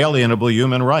and unalienable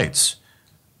human rights,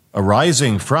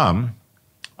 arising from,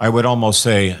 I would almost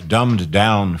say dumbed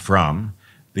down from,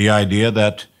 the idea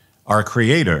that our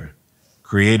Creator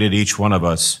created each one of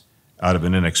us out of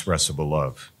an inexpressible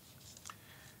love.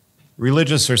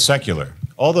 Religious or secular,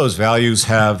 all those values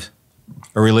have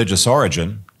a religious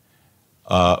origin,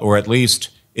 or at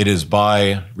least it is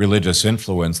by religious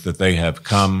influence that they have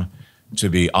come to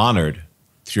be honored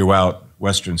throughout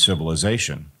Western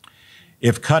civilization.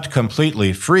 If cut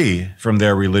completely free from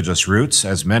their religious roots,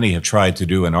 as many have tried to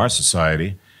do in our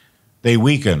society, they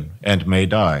weaken and may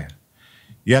die.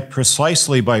 Yet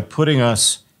precisely by putting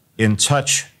us in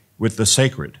touch with the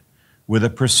sacred, with a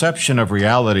perception of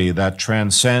reality that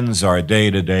transcends our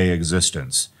day-to-day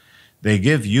existence, they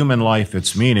give human life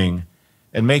its meaning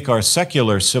and make our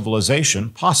secular civilization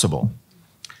possible,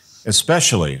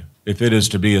 especially if it is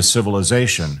to be a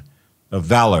civilization of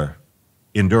valor,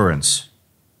 endurance,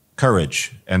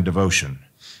 courage, and devotion.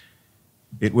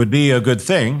 It would be a good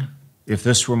thing if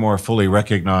this were more fully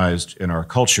recognized in our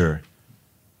culture,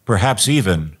 perhaps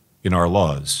even in our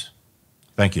laws.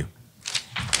 Thank you.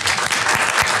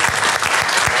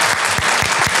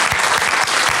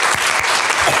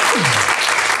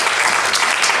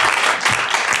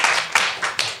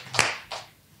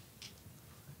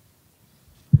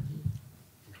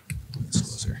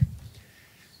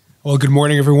 Well, good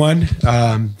morning, everyone.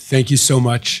 Thank you so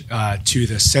much to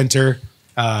the center,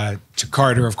 to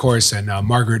Carter, of course, and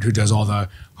Margaret, who does all the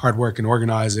hard work in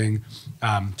organizing,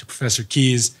 to Professor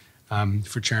Keyes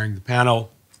for chairing the panel.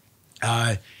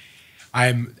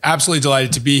 I'm absolutely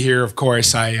delighted to be here, of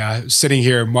course. I sitting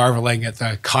here marveling at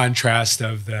the contrast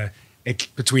of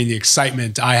between the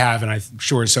excitement I have, and I'm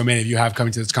sure so many of you have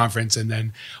coming to this conference, and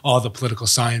then all the political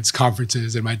science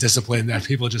conferences in my discipline that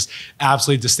people just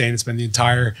absolutely disdain and spend the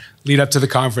entire lead up to the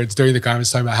conference, during the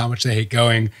conference, talking about how much they hate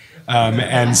going.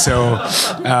 And so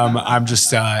I'm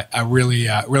just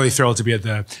really thrilled to be at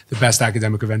the best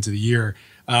academic event of the year.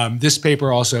 This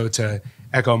paper also, to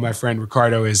echo my friend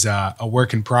Ricardo, is a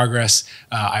work in progress.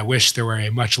 I wish there were a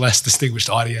much less distinguished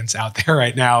audience out there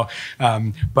right now,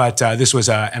 but this was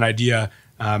an idea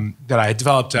that I had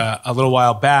developed a little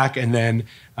while back, and then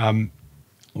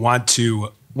want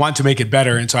to make it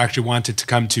better, and so I actually wanted to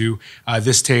come to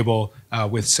this table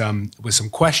with some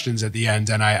questions at the end.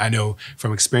 And I know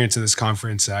from experience in this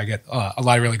conference, I get a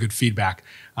lot of really good feedback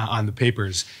on the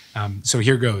papers. So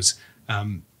here goes.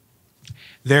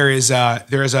 There is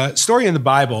a story in the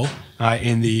Bible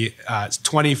in the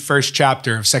 21st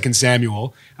chapter of 2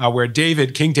 Samuel where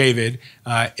King David,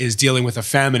 is dealing with a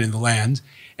famine in the land,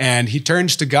 and he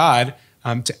turns to God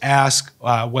to ask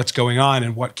what's going on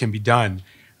and what can be done.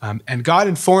 And God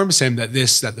informs him that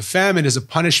the famine is a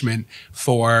punishment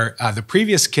for the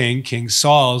previous King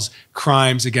Saul's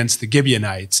crimes against the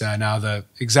Gibeonites. Now, the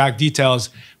exact details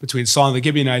between Saul and the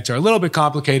Gibeonites are a little bit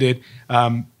complicated.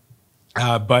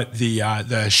 But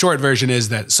the short version is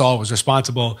that Saul was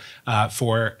responsible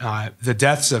for the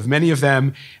deaths of many of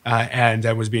them, and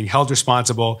was being held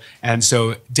responsible. And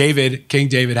so King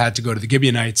David had to go to the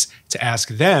Gibeonites to ask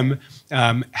them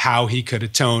how he could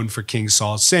atone for King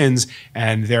Saul's sins,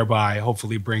 and thereby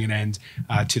hopefully bring an end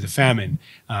to the famine.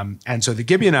 And so the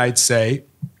Gibeonites say,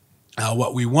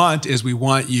 what we want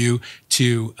you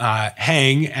to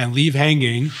hang and leave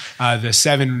hanging the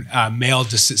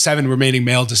seven remaining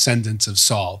male descendants of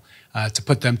Saul, to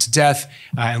put them to death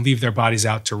and leave their bodies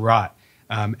out to rot.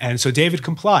 And so David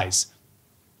complies.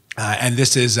 And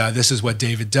this is what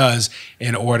David does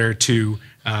in order to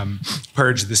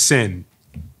purge the sin.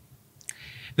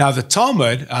 Now, the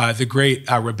Talmud, the great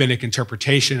rabbinic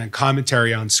interpretation and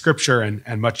commentary on Scripture,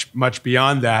 and much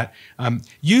beyond that,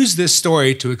 use this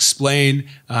story to explain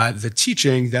the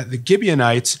teaching that the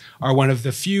Gibeonites are one of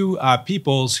the few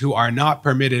peoples who are not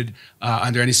permitted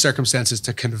under any circumstances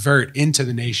to convert into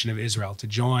the nation of Israel, to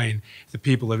join the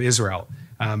people of Israel.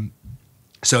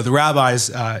 So the rabbis,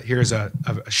 here's a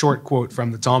short quote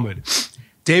from the Talmud.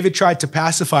 David tried to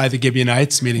pacify the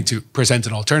Gibeonites, meaning to present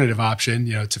an alternative option,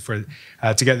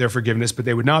 to get their forgiveness, but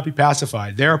they would not be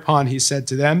pacified. Thereupon he said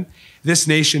to them, "This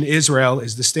nation, Israel,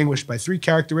 is distinguished by three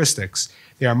characteristics.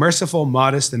 They are merciful,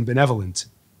 modest, and benevolent.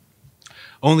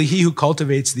 Only he who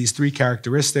cultivates these three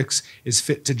characteristics is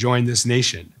fit to join this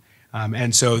nation."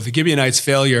 And so the Gibeonites'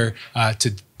 failure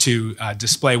to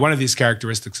display one of these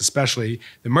characteristics, especially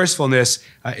the mercifulness,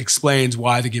 explains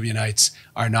why the Gibeonites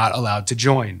are not allowed to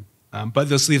join. But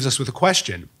this leaves us with a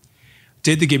question.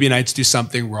 Did the Gibeonites do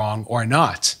something wrong or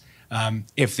not?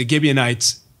 If the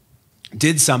Gibeonites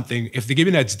did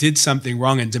something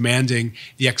wrong in demanding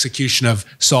the execution of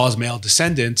Saul's male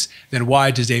descendants, then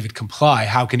why does David comply?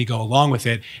 How can he go along with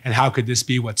it? And how could this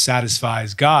be what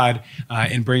satisfies God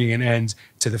in bringing an end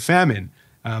to the famine?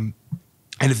 And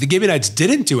if the Gibeonites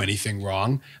didn't do anything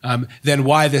wrong, then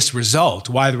why this result?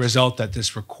 Why the result that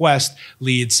this request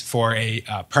leads for a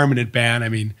permanent ban? I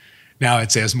mean, now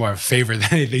I'd say it's more a favor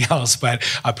than anything else, but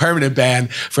a permanent ban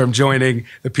from joining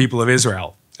the people of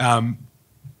Israel. To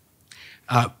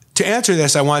answer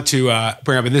this, I want to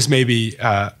bring up, and this may be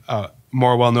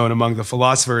more well-known among the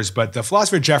philosophers, but the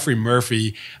philosopher Geoffrey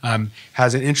Murphy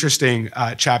has an interesting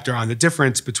chapter on the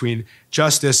difference between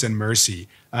justice and mercy.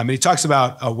 And he talks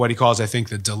about what he calls, I think,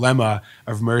 the dilemma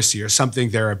of mercy, or something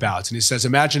thereabouts. And he says,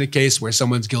 imagine a case where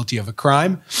someone's guilty of a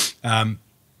crime,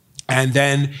 and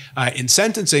then in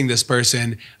sentencing this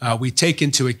person, we take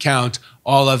into account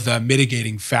all of the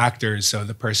mitigating factors. So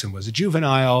the person was a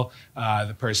juvenile,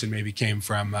 the person maybe came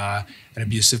from an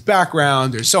abusive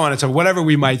background, or so on and so on. Whatever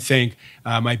we might think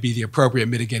might be the appropriate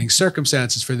mitigating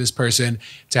circumstances for this person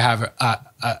to have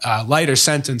a lighter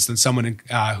sentence than someone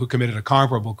who committed a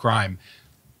comparable crime.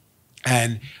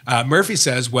 And Murphy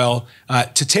says, well,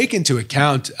 to take into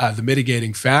account the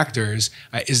mitigating factors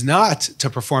is not to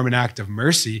perform an act of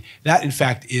mercy. That, in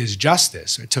fact, is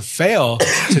justice. To fail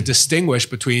to distinguish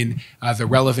between the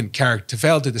relevant character, to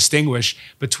fail to distinguish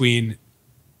between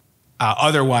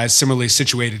otherwise similarly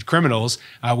situated criminals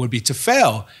would be to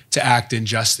fail to act in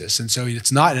justice. And so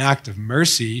it's not an act of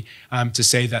mercy to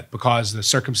say that because the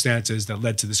circumstances that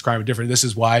led to this crime are different, this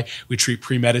is why we treat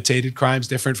premeditated crimes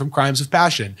different from crimes of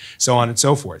passion, so on and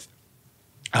so forth.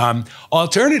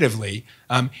 Alternatively,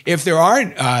 if there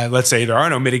aren't, let's say there are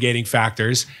no mitigating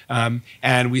factors,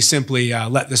 and we simply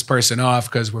let this person off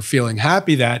because we're feeling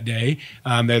happy that day,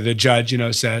 the judge,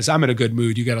 says, I'm in a good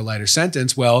mood, you get a lighter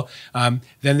sentence. Well, then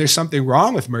there's something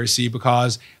wrong with mercy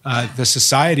because the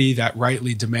society that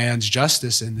rightly demands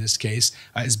justice in this case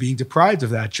is being deprived of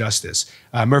that justice.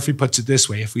 Murphy puts it this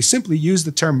way: if we simply use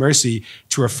the term mercy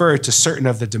to refer to certain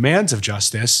of the demands of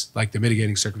justice, like the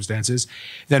mitigating circumstances,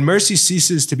 then mercy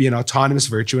ceases to be an autonomous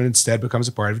virtue and instead becomes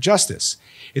a part of justice.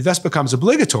 It thus becomes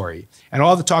obligatory, and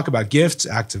all the talk about gifts,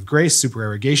 acts of grace,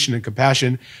 supererogation, and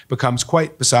compassion becomes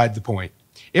quite beside the point.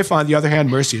 If, on the other hand,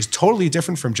 mercy is totally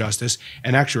different from justice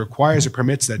and actually requires or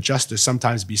permits that justice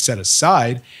sometimes be set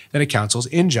aside, then it counsels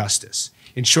injustice.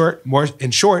 In short,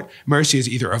 mercy is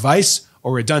either a vice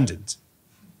or redundant.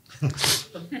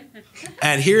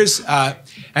 And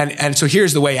so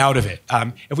here's the way out of it.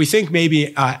 If we think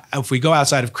maybe, if we go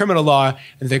outside of criminal law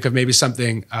and think of maybe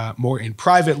something more in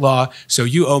private law, so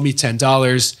you owe me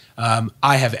 $10,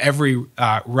 I have every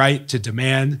right to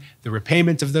demand the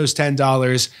repayment of those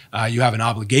 $10. You have an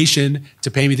obligation to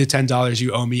pay me the $10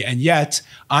 you owe me, and yet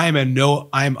I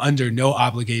am under no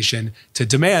obligation to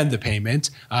demand the payment.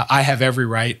 I have every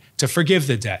right to forgive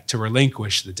the debt, to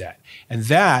relinquish the debt. And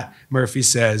that, Murphy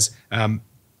says,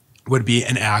 would be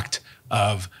an act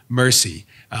of mercy.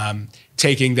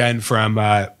 Taking then from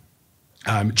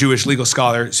Jewish legal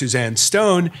scholar Suzanne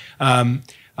Stone,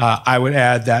 I would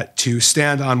add that to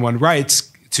stand on one's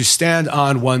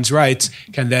rights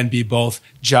can then be both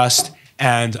just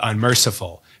and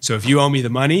unmerciful. So if you owe me the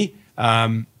money,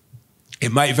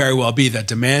 it might very well be that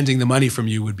demanding the money from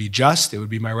you would be just, it would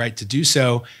be my right to do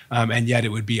so, and yet it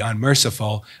would be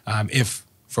unmerciful if,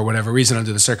 for whatever reason,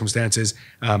 under the circumstances,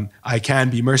 I can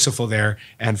be merciful there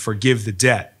and forgive the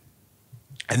debt.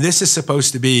 And this is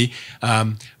supposed to be,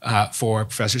 for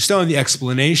Professor Stone, the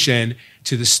explanation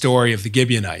to the story of the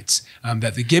Gibeonites,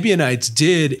 that the Gibeonites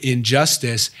did, in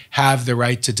justice, have the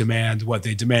right to demand what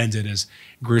they demanded, as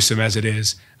gruesome as it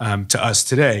is to us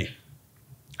today.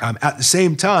 At the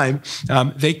same time,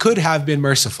 they could have been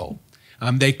merciful.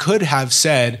 They could have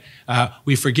said,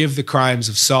 we forgive the crimes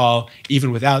of Saul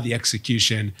even without the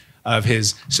execution of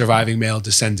his surviving male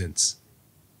descendants.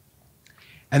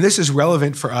 And this is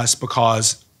relevant for us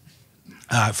because,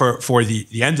 for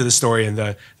the end of the story and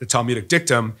the Talmudic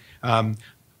dictum,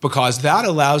 because that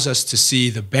allows us to see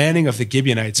the banning of the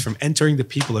Gibeonites from entering the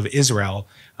people of Israel,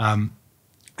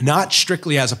 not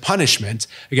strictly as a punishment,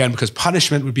 again, because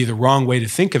punishment would be the wrong way to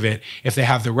think of it if they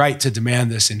have the right to demand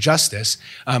this injustice,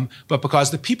 but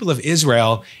because the people of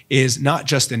Israel is not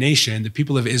just a nation, the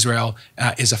people of Israel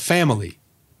is a family.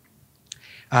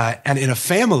 And in a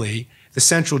family, the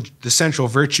central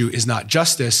virtue is not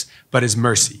justice, but is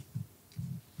mercy.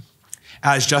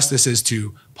 As justice is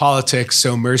to politics,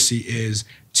 so mercy is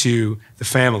to the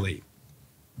family.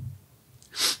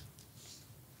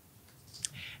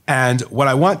 And what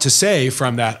I want to say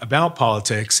from that about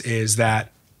politics is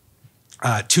that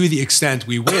to the extent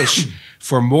we wish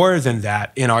for more than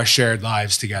that in our shared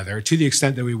lives together, to the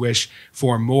extent that we wish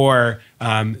for more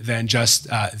than just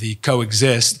the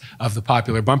coexist of the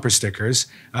popular bumper stickers,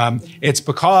 it's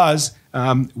because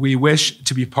we wish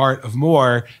to be part of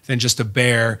more than just a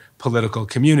bare political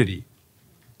community.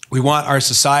 We want our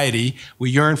society,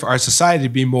 we yearn for our society to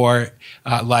be more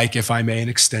like, if I may, an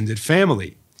extended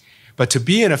family. But to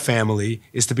be in a family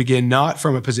is to begin not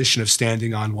from a position of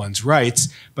standing on one's rights,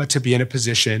 but to be in a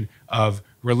position of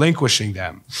relinquishing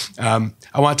them.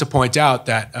 I want to point out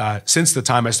that since the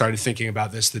time I started thinking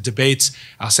about this, the debates,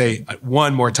 I'll say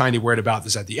one more tiny word about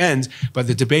this at the end, but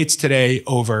the debates today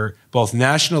over both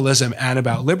nationalism and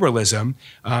about liberalism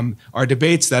are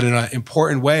debates that in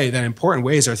important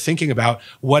ways are thinking about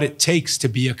what it takes to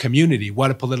be a community, what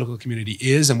a political community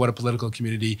is and what a political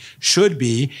community should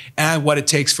be, and what it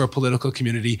takes for a political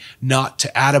community not to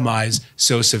atomize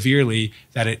so severely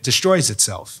that it destroys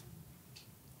itself.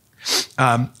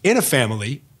 In a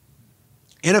family,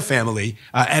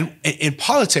 and in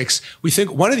politics, we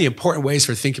think one of the important ways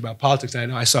for thinking about politics, and I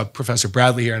know I saw Professor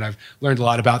Bradley here, and I've learned a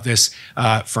lot about this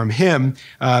from him,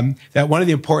 that one of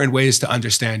the important ways to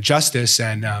understand justice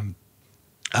and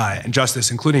justice,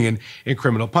 including in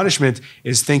criminal punishment,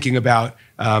 is thinking about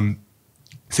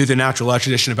through the natural law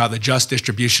tradition about the just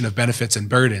distribution of benefits and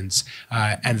burdens,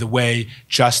 and the way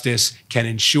justice can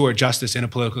ensure, justice in a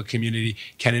political community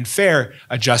can infer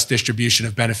a just distribution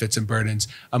of benefits and burdens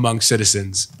among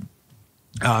citizens.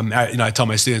 I tell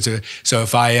my students, so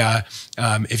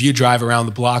if you drive around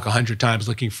the block 100 times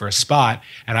looking for a spot,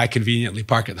 and I conveniently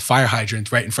park at the fire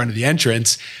hydrant right in front of the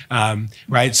entrance,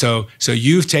 right? So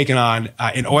you've taken on,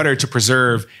 in order to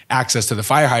preserve access to the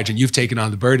fire hydrant, you've taken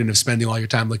on the burden of spending all your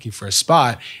time looking for a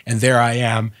spot, and there I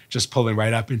am just pulling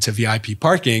right up into VIP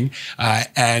parking,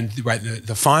 and right,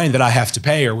 the fine that I have to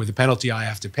pay, or with the penalty I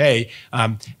have to pay,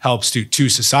 helps to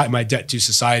society, my debt to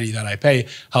society that I pay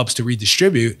helps to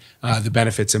redistribute the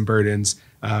benefits and burdens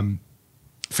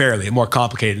fairly. More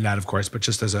complicated than that, of course, but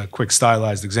just as a quick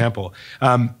stylized example.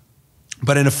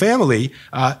 But in a family,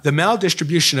 the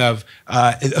maldistribution of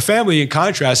a family, in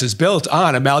contrast, is built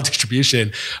on a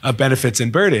maldistribution of benefits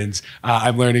and burdens.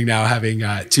 I'm learning now, having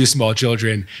 2 small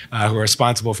children who are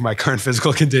responsible for my current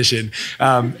physical condition.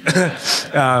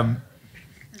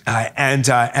 And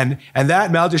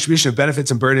that maldistribution of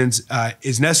benefits and burdens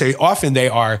is necessary. Often they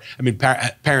are,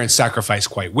 parents sacrifice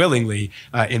quite willingly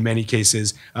in many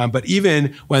cases, but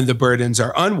even when the burdens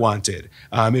are unwanted,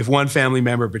 if one family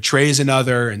member betrays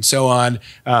another and so on,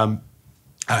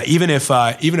 even if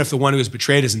the one who is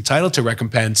betrayed is entitled to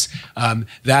recompense,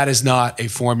 that is not a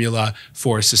formula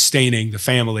for sustaining the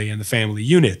family and the family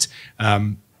unit.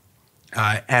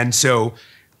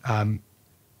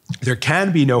 There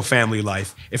can be no family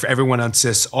life if everyone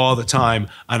insists all the time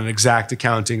on an exact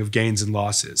accounting of gains and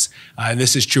losses. And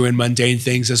this is true in mundane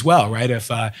things as well, right? If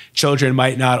children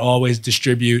might not always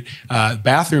distribute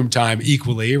bathroom time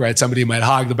equally, right? Somebody might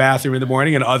hog the bathroom in the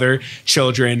morning, and other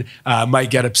children might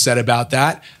get upset about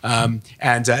that. And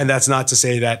that's not to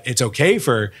say that it's okay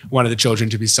for one of the children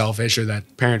to be selfish, or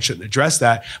that parents shouldn't address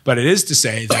that, but it is to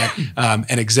say that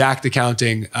an exact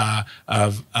accounting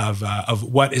of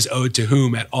what is owed to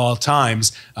whom at all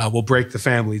times will break the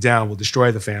family down, will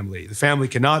destroy the family. The family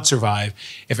cannot survive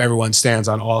if everyone stands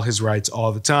on all his rights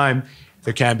all the time.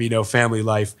 There can be no family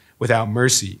life without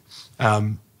mercy.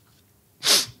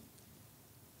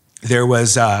 There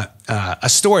was a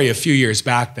story a few years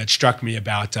back that struck me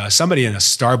about somebody in a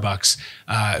Starbucks,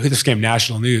 who this became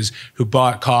national news, who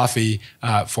bought coffee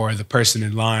for the person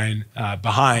in line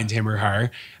behind him or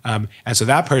her. And so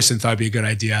that person thought it'd be a good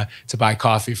idea to buy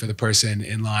coffee for the person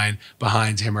in line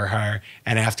behind him or her.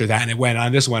 And after that, and it went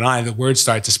on, the word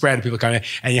started to spread, and people coming in,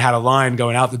 and you had a line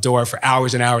going out the door for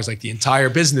hours and hours, like the entire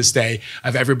business day,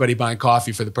 of everybody buying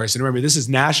coffee for the person. Remember, this is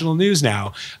national news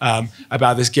now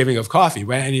about this giving of coffee.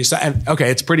 And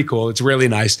okay, it's pretty cool. It's really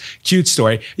nice, cute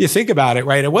story. You think about it,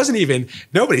 right? It wasn't even,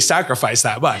 nobody sacrificed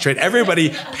that much, right?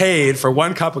 Everybody paid for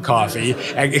 1 cup of coffee,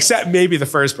 except maybe the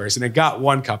first person, and got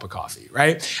 1 cup of coffee,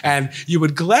 right? And you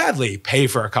would gladly pay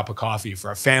for a cup of coffee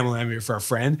for a family member, for a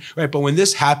friend, right? But when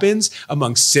this happens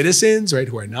among citizens, right,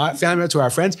 who are not family members, who are our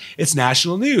friends, it's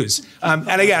national news. And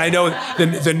again, I know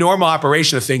the normal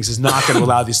operation of things is not going to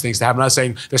allow these things to happen. I'm not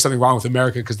saying there's something wrong with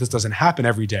America, because this doesn't happen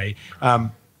every day.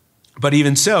 But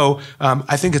even so,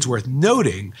 I think it's worth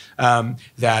noting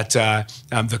that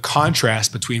the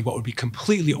contrast between what would be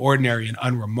completely ordinary and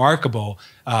unremarkable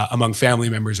among family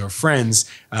members or friends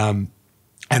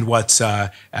and what's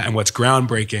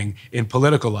groundbreaking in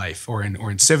political life or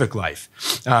in civic life.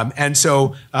 And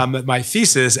so my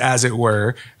thesis, as it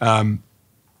were,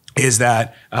 is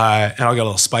that, and I'll get a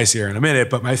little spicier in a minute,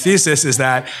 but my thesis is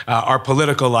that our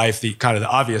political life, the kind of the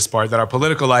obvious part, that our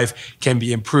political life can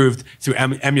be improved through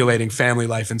emulating family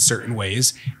life in certain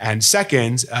ways. And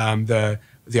second,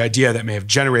 the idea that may have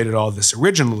generated all this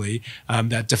originally,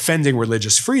 that defending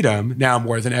religious freedom now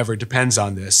more than ever depends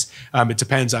on this. It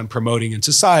depends on promoting in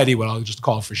society what I'll just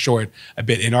call for short, a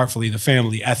bit inartfully, the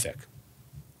family ethic.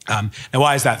 Now,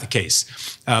 why is that the case?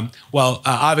 Well,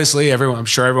 obviously, I'm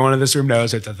sure everyone in this room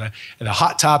knows that the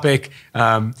hot topic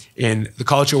in the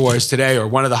culture wars today, or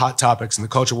one of the hot topics in the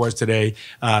culture wars today,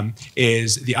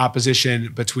 is the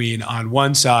opposition between, on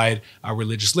one side,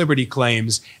 religious liberty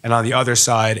claims, and on the other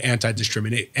side,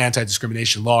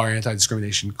 anti-discrimination law or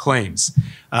anti-discrimination claims.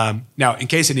 Now, in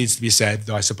case it needs to be said,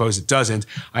 though I suppose it doesn't,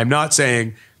 I'm not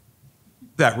saying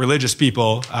that religious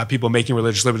people, people making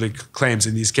religious liberty claims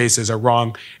in these cases, are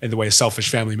wrong in the way a selfish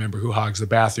family member who hogs the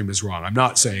bathroom is wrong. I'm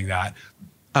not saying that.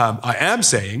 I am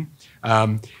saying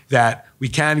that we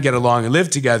can get along and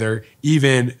live together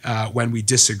even when we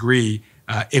disagree,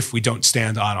 if we don't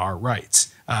stand on our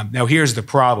rights. Now, here's the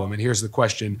problem, and here's the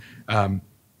question.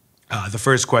 The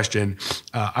first question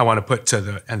I want to put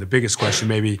to and the biggest question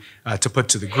maybe to put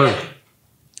to the group.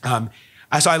 So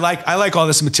I like all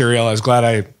this material. I was glad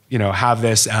I have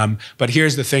this. But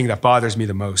here's the thing that bothers me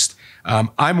the most.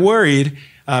 I'm worried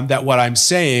that what I'm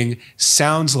saying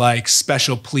sounds like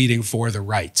special pleading for the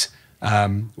right,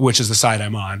 which is the side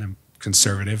I'm on. I'm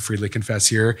conservative, freely confess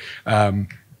here.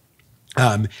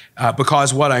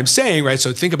 Because what I'm saying, right,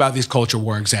 so think about these culture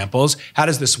war examples. How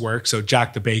does this work? So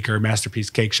Jack the Baker, Masterpiece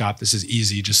Cake Shop, this is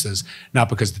easy, just as, not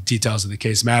because the details of the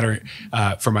case matter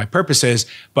for my purposes,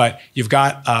 but you've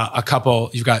got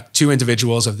you've got two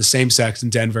individuals of the same sex in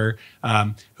Denver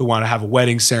who want to have a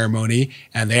wedding ceremony,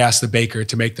 and they ask the baker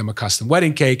to make them a custom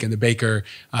wedding cake, and the baker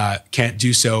can't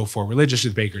do so for religious. The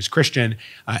baker's Christian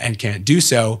and can't do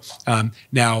so.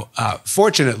 Now,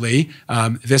 fortunately,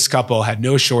 this couple had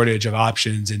no shortage of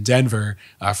options in Denver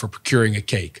for procuring a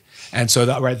cake. And so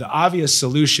the obvious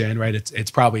solution, right,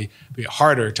 it's probably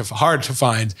hard to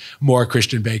find more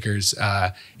Christian bakers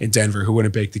in Denver who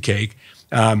wouldn't bake the cake.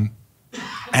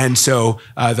 And so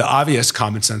the obvious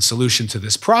common sense solution to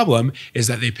this problem is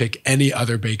that they pick any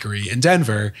other bakery in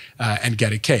Denver and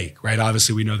get a cake, right?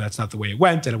 Obviously, we know that's not the way it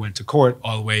went, and it went to court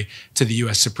all the way to the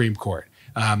U.S. Supreme Court.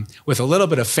 With a little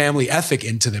bit of family ethic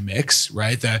into the mix,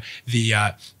 right?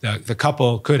 The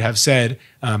couple could have said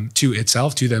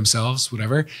to themselves,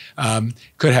 whatever,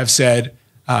 could have said,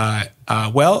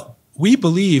 well, we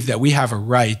believe that we have a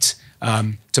right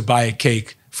to buy a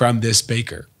cake from this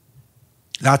baker.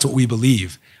 That's what we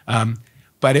believe.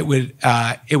 But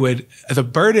the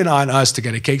burden on us to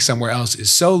get a cake somewhere else is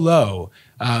so low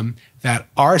that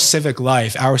our civic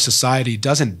life, our society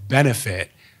doesn't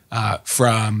benefit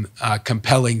from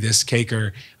compelling this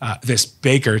baker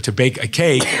to bake a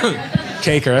cake.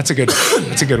 Caker, that's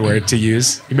a good word to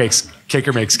use.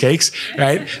 Caker makes cakes,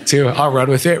 right? I'll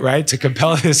run with it, right? To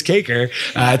compel this caker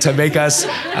to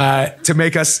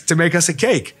make us a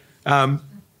cake.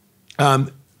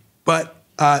 But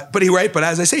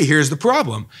as I say, here's the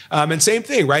problem. And same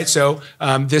thing, right? So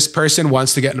this person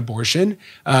wants to get an abortion.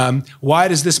 Why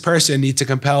does this person need to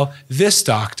compel this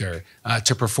doctor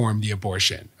to perform the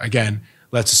abortion? Again,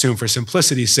 let's assume for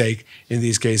simplicity's sake in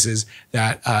these cases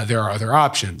that there are other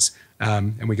options.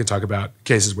 And we can talk about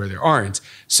cases where there aren't.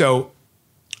 So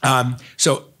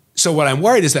what I'm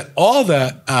worried is that all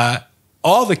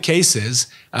the cases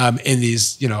in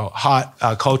these, hot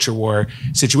culture war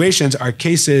situations are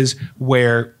cases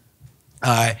where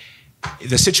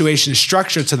the situation is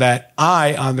structured so that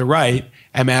I, on the right,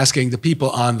 am asking the people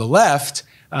on the left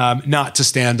not to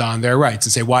stand on their rights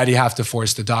and say, why do you have to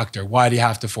force the doctor? Why do you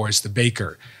have to force the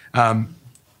baker?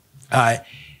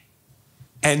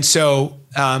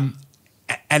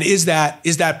 And is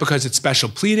that because it's special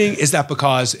pleading? Is that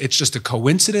because it's just a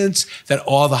coincidence that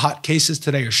all the hot cases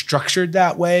today are structured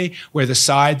that way, where the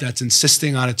side that's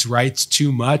insisting on its rights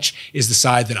too much is the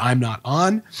side that I'm not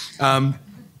on?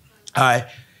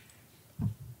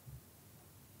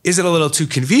 Is it a little too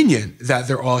convenient that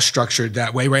they're all structured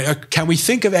that way, right? Can we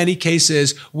think of any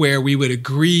cases where we would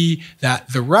agree that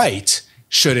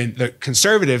the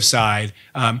conservative side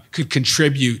could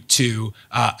contribute to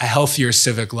a healthier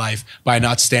civic life by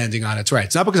not standing on its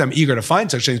rights? Not because I'm eager to find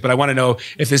such things, but I want to know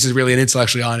if this is really an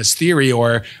intellectually honest theory,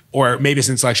 or maybe it's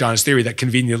an intellectually honest theory that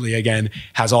conveniently, again,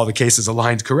 has all the cases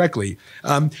aligned correctly.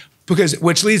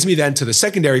 Which leads me then to the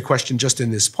secondary question just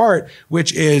in this part,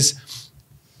 which is,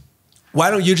 why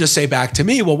don't you just say back to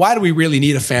me, well, why do we really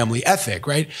need a family ethic,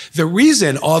 right? The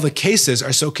reason all the cases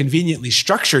are so conveniently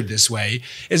structured this way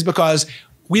is because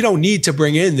we don't need to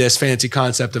bring in this fancy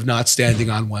concept of not standing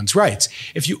on one's rights.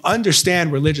 If you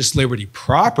understand religious liberty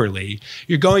properly,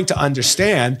 you're going to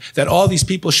understand that all these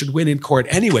people should win in court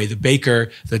anyway, the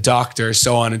baker, the doctor,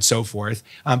 so on and so forth,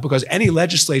 because any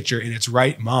legislature in its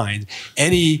right mind,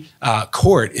 any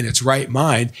court in its right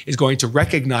mind is going to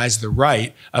recognize the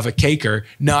right of a caker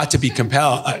not to be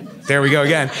compelled, there we go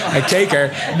again, a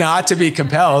caker not to be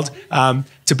compelled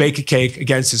to bake a cake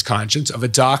against his conscience, of a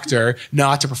doctor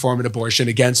not to perform an abortion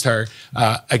against her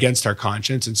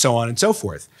conscience, and so on and so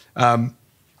forth.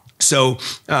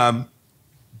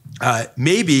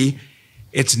 Maybe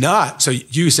it's not, so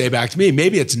you say back to me,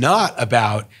 maybe it's not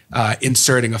about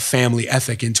inserting a family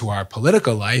ethic into our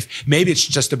political life. Maybe it's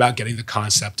just about getting the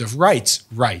concept of rights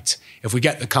right. If we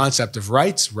get the concept of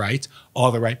rights right,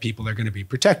 all the right people are going to be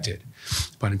protected,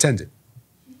 pun intended.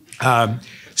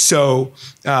 So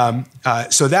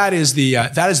that is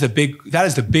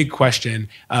the big question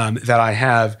that I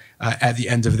have at the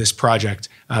end of this project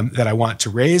that I want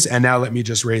to raise. And now let me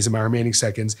just raise in my remaining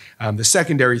seconds the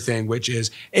secondary thing, which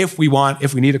is if we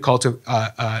need a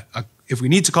if we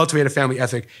need to cultivate a family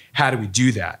ethic, how do we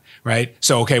do that, right?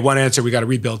 So, okay, one answer, we got to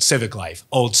rebuild civic life.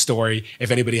 Old story. If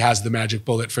anybody has the magic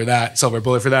bullet for that, silver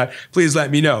bullet for that, please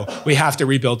let me know. We have to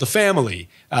rebuild the family.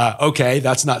 Okay,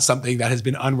 that's not something that has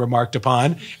been unremarked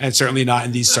upon, and certainly not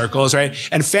in these circles, right?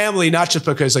 And family, not just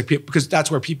because because that's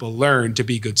where people learn to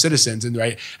be good citizens, and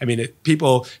right. I mean,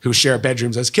 people who share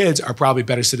bedrooms as kids are probably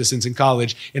better citizens in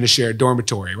college in a shared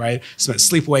dormitory, right? Spent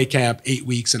sleepaway camp, 8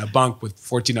 weeks in a bunk with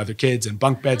 14 other kids and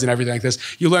bunk beds and everything like this.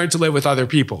 You learn to live with other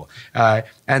people,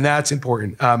 and that's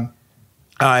important. And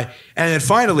then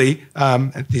finally,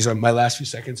 these are my last few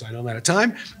seconds, so I know I'm out of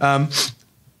time.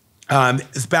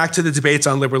 Back to the debates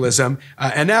on liberalism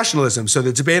and nationalism. So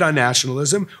the debate on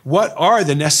nationalism, what are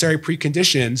the necessary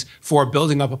preconditions for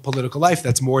building up a political life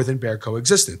that's more than bare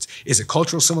coexistence? Is it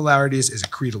cultural similarities? Is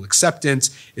it creedal acceptance?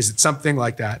 Is it something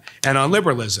like that? And on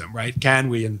liberalism, right? Can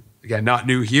we, and again, not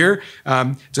new here,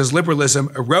 does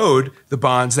liberalism erode the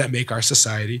bonds that make our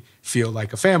society feel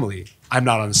like a family? I'm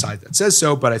not on the side that says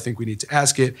so, but I think we need to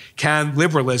ask it. Can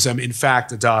liberalism, in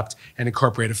fact, adopt and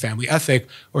incorporate a family ethic,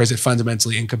 or is it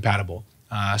fundamentally incompatible?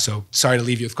 So sorry to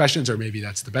leave you with questions, or maybe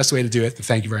that's the best way to do it, but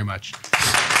thank you very much.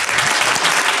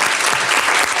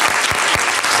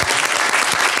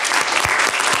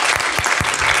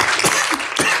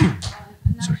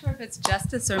 It's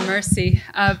justice or mercy,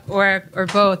 or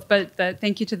both. But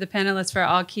thank you to the panelists for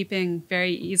all keeping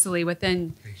very easily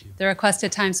within the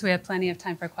requested time, so we have plenty of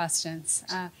time for questions.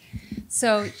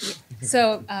 So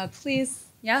please,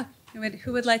 yeah,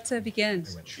 who would like to begin?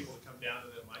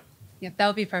 Yeah, that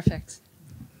would be perfect.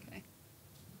 Okay.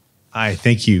 Hi,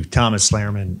 thank you, Thomas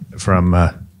Lehrman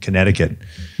from Connecticut.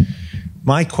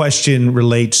 My question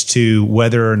relates to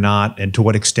whether or not, and to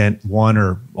what extent, one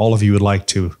or all of you would like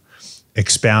to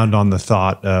expound on the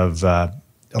thought of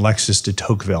Alexis de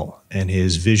Tocqueville and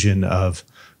his vision of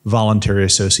voluntary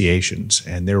associations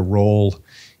and their role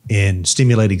in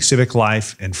stimulating civic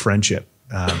life and friendship.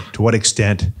 To what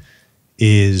extent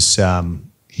is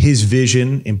his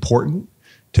vision important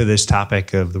to this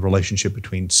topic of the relationship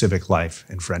between civic life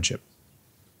and friendship?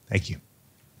 Thank you.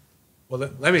 Well,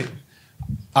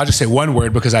 I'll just say one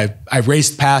word because I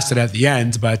raced past it at the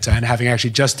end, but and having actually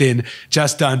just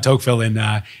done Tocqueville in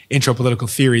Intro Political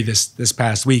Theory this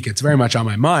past week, it's very much on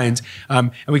my mind.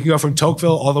 And we can go from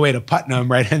Tocqueville all the way to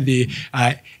Putnam, right? And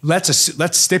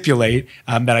let's stipulate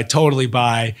that I totally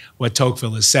buy what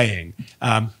Tocqueville is saying,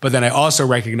 but then I also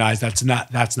recognize that's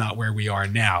not where we are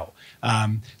now.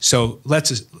 So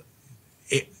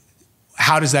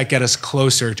how does that get us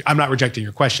closer to, I'm not rejecting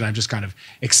your question, I'm just kind of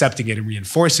accepting it and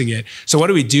reinforcing it. So what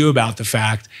do we do about the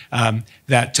fact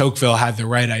that Tocqueville had the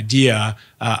right idea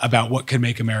about what can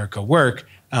make America work,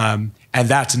 and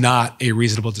that's not a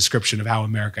reasonable description of how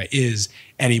America is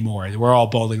anymore? We're all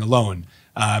bowling alone.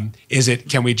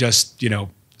 Can we just,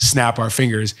 snap our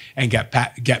fingers and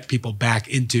get people back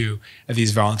into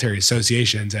these voluntary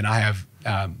associations? And I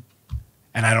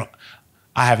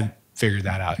haven't figured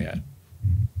that out yet.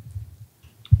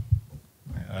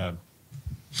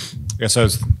 Yes,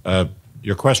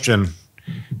 your question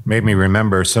made me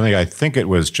remember something. I think it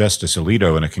was Justice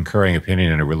Alito in a concurring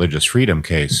opinion in a religious freedom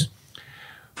case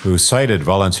who cited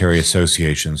voluntary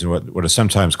associations and what is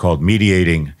sometimes called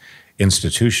mediating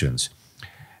institutions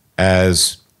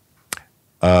as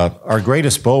our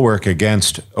greatest bulwark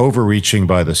against overreaching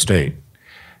by the state.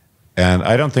 And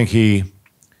I don't think he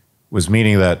was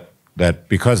meaning that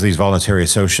because these voluntary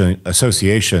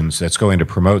associations that's going to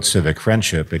promote civic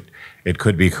friendship, it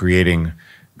could be creating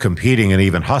competing and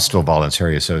even hostile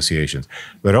voluntary associations,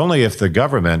 but only if the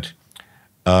government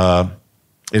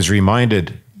is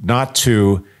reminded not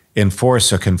to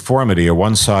enforce a conformity, a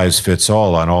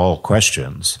one-size-fits-all on all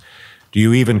questions. Do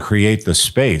you even create the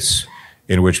space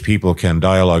in which people can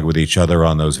dialogue with each other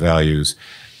on those values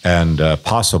and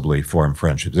possibly form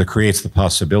friendships? It creates the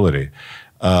possibility.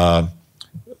 I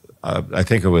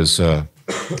think it was our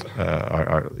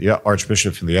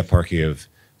Archbishop from the Eparchy of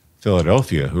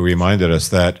Philadelphia who reminded us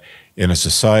that in a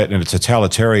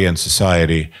totalitarian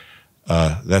society,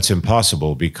 that's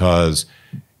impossible because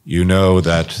you know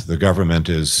that the government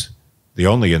is the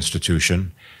only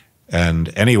institution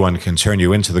and anyone can turn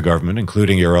you into the government,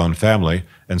 including your own family,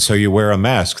 and so you wear a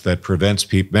mask that prevents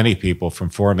many people from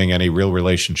forming any real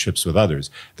relationships with others.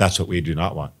 That's what we do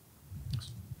not want.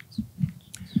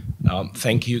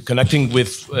 Thank you. Connecting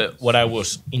with what I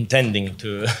was intending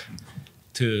to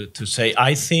say,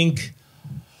 I think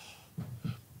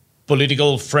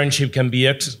political friendship can be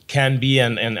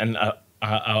and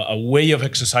a way of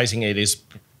exercising it is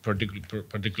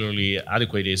particularly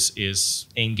adequate is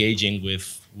engaging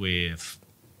with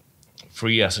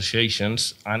free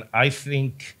associations, and I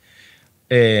think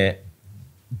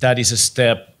that is a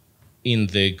step in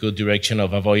the good direction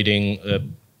of avoiding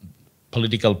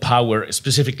political power,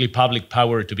 specifically public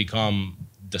power, to become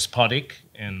despotic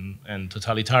and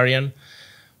totalitarian.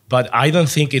 But I don't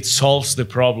think it solves the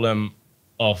problem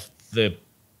of the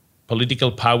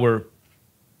political power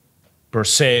per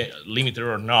se, limited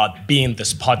or not, being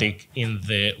despotic in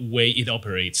the way it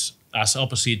operates, as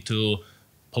opposite to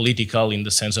political in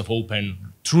the sense of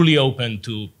open, truly open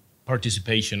to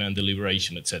participation and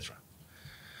deliberation, etc.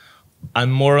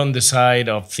 I'm more on the side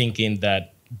of thinking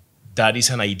that that is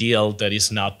an ideal that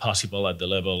is not possible at the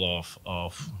level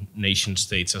of nation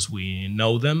states as we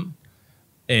know them.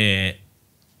 And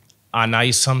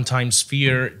I sometimes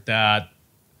fear that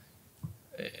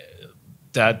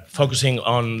that focusing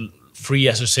on free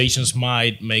associations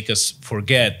might make us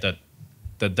forget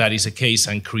that is the case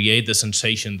and create the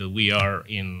sensation that we are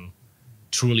in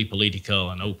truly political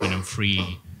and open and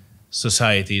free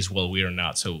societies while we are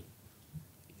not. So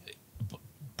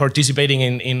participating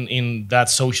in that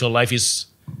social life is,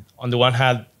 on the one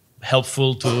hand,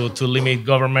 helpful to limit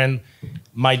government,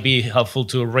 might be helpful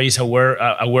to raise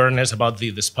awareness about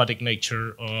the despotic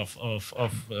nature of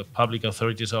public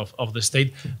authorities of the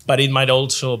state, but it might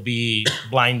also be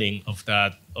blinding of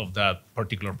that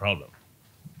particular problem.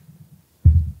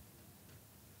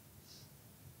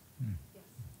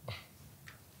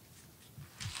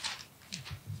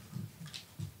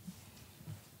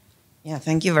 Yeah,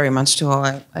 thank you very much to all.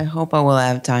 I hope I will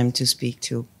have time to speak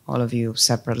to all of you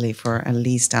separately for at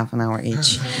least half an hour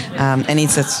each. And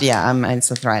it's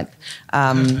a threat.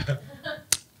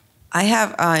 I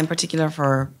have, in particular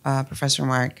for Professor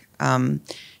Mark,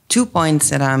 2 points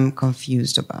that I'm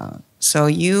confused about. So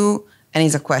and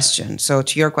it's a question. So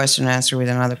to your question, answer with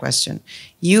another question.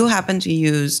 You happen to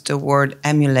use the word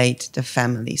emulate the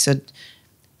family. So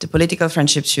the political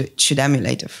friendship should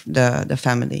emulate the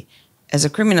family. As a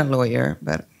criminal lawyer,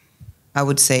 but I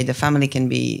would say the family can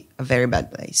be a very bad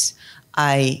place.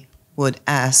 I would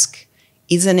ask,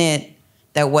 isn't it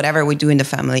that whatever we do in the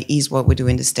family is what we do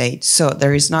in the state? So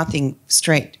there is nothing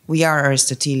straight. We are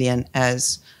Aristotelian,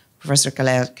 as Professor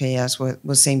Calleja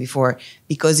was saying before,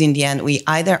 because in the end, we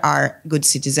either are good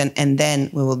citizens and then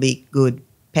we will be good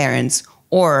parents,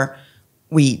 or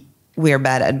we are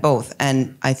bad at both.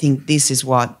 And I think this is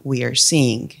what we are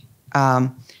seeing.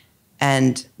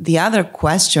 And the other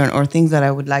question or thing that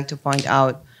I would like to point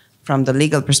out from the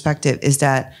legal perspective is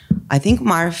that I think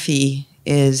Murphy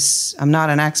is, I'm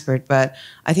not an expert, but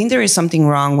I think there is something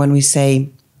wrong when we say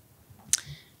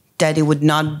that it would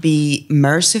not be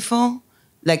merciful.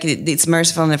 Like it's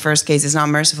merciful in the first case, it's not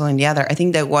merciful in the other. I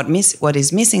think that what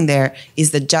is missing there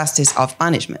is the justice of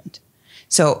punishment.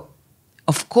 So,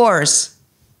 of course,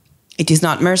 it is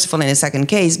not merciful in the second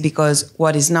case because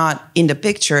what is not in the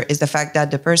picture is the fact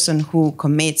that the person who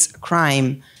commits a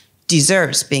crime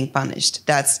deserves being punished.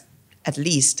 That's at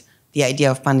least the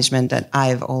idea of punishment that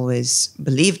I've always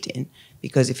believed in,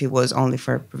 because if it was only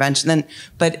for prevention, then,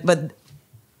 but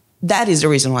that is the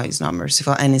reason why it's not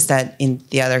merciful. And instead, in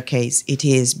the other case, it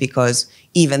is because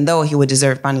even though he would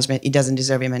deserve punishment, it doesn't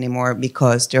deserve him anymore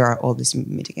because there are all these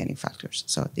mitigating factors.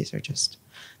 So these are just,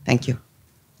 thank you.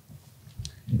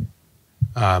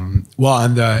 Well,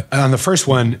 on the first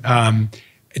one,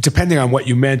 depending on what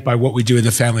you meant by what we do in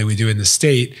the family, we do in the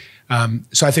state.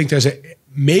 So I think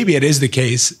maybe it is the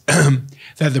case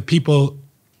that the people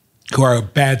who are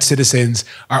bad citizens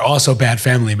are also bad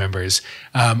family members.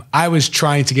 I was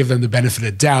trying to give them the benefit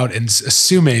of doubt and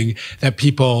assuming that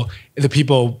the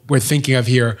people we're thinking of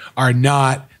here are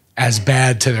not as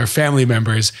bad to their family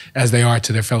members as they are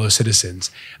to their fellow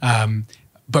citizens.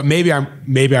 But maybe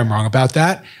I'm wrong about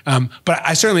that. But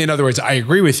I certainly, in other words, I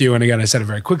agree with you. And again, I said it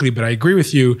very quickly, but I agree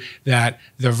with you that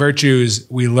the virtues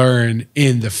we learn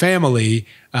in the family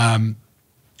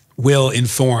will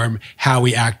inform how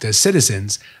we act as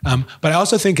citizens. But I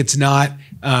also think it's not,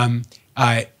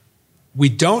 we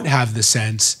don't have the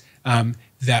sense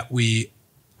that we,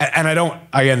 and I don't,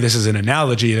 again, this is an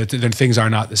analogy, that things are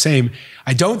not the same.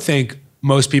 I don't think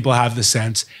most people have the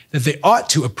sense that they ought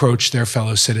to approach their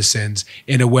fellow citizens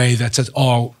in a way that's at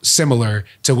all similar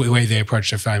to the way they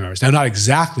approach their family members. Now, not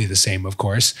exactly the same, of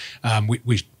course.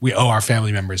 We owe our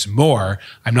family members more.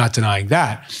 I'm not denying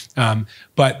that.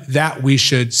 But that we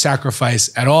should sacrifice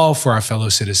at all for our fellow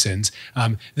citizens,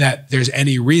 that there's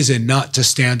any reason not to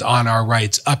stand on our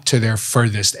rights up to their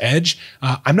furthest edge.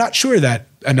 I'm not sure that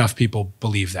enough people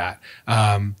believe that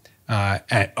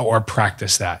or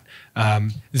practice that.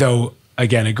 Though,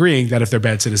 again, agreeing that if they're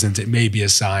bad citizens, it may be a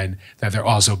sign that they're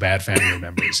also bad family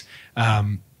members.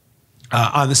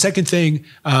 On the second thing,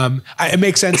 it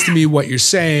makes sense to me what you're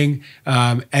saying,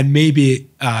 and maybe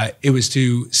it was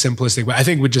too simplistic, but I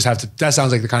think we just have to, that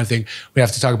sounds like the kind of thing we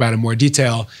have to talk about in more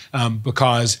detail,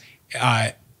 because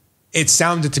it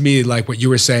sounded to me like what you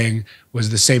were saying was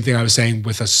the same thing I was saying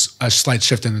with a slight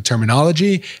shift in the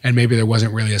terminology, and maybe there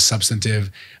wasn't really a substantive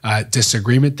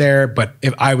disagreement there. But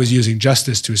if I was using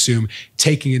justice to assume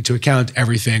taking into account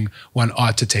everything one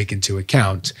ought to take into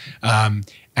account, and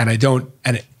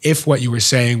if what you were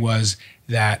saying was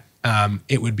that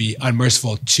it would be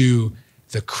unmerciful to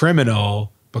the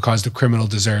criminal because the criminal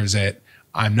deserves it,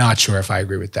 I'm not sure if I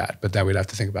agree with that, but that we'd have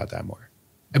to think about that more.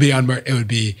 It would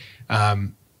be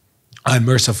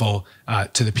unmerciful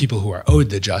to the people who are owed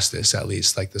the justice, at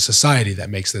least, like the society that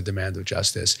makes the demand of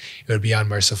justice. It would be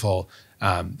unmerciful.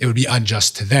 It would be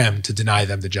unjust to them to deny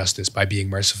them the justice by being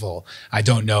merciful. I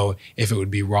don't know if it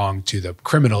would be wrong to the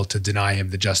criminal to deny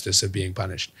him the justice of being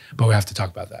punished, but we have to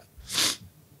talk about that.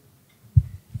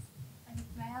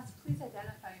 May I ask, please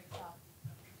identify yourself.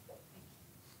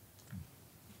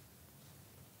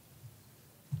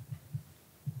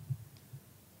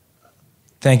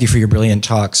 Thank you for your brilliant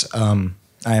talks. I'm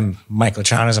Michael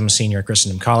Chavez. I'm a senior at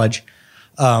Christendom College.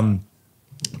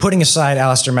 Putting aside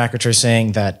Alistair McIntyre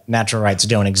saying that natural rights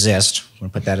don't exist, I'm going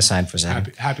to put that aside for a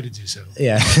second. Happy to do so.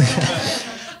 Yeah.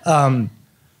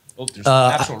 There's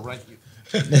natural right.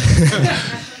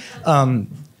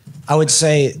 I would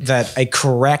say that a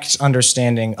correct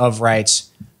understanding of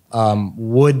rights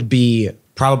would be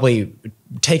probably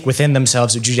take within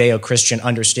themselves a Judeo-Christian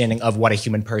understanding of what a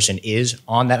human person is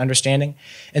on that understanding.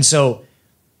 And so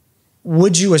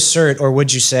would you assert or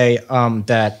would you say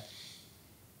that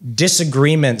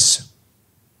disagreements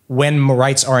when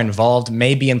rights are involved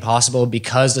may be impossible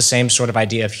because the same sort of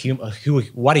idea of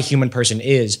what a human person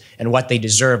is and what they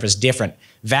deserve is different,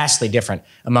 vastly different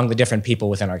among the different people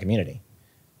within our community?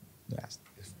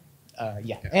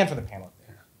 Yeah, and for the panel.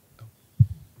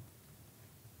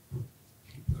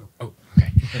 Oh,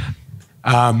 okay.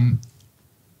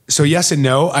 So yes and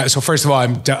no. So first of all,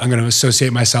 I'm going to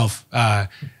associate myself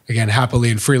again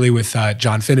happily and freely with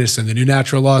John Finnis and the New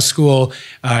Natural Law School,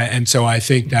 and so I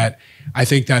think that a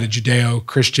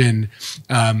Judeo-Christian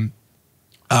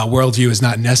worldview is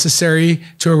not necessary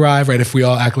to arrive. Right? If we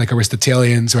all act like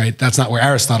Aristotelians, right? That's not where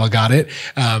Aristotle got it.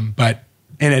 But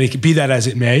and it could be that as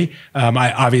it may.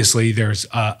 Obviously, there's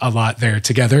a lot there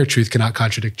together. Truth cannot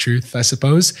contradict truth, I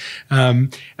suppose.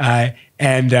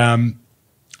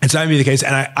 It's not going to be the case.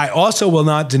 And I also will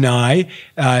not deny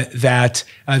that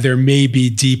there may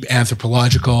be deep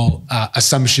anthropological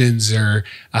assumptions or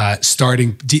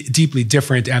deeply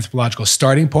different anthropological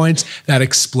starting points that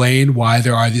explain why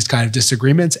there are these kind of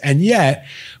disagreements. And yet,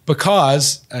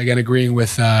 because, again, agreeing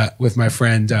with my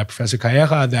friend, Professor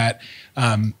Calleja, that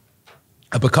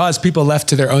because people left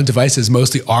to their own devices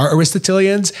mostly are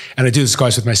Aristotelians, and I do this, of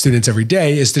course, with my students every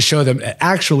day, is to show them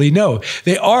actually, no,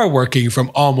 they are working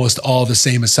from almost all the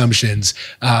same assumptions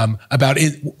about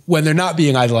it when they're not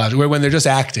being ideological, when they're just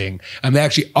acting. They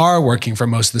actually are working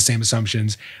from most of the same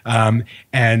assumptions. And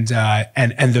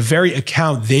the very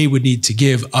account they would need to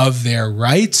give of their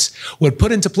rights would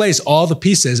put into place all the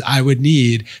pieces I would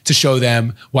need to show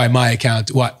them why my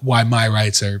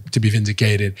rights are to be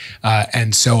vindicated,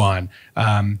 and so on.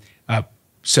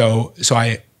 So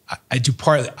I do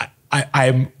partly,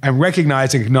 I'm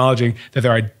recognizing, acknowledging that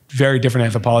there are very different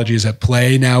anthropologies at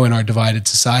play now in our divided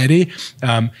society.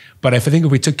 But I think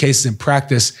if we took cases in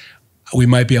practice, we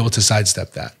might be able to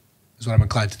sidestep that, is what I'm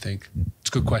inclined to think. It's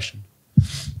a good question.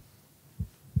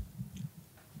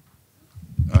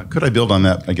 Could I build on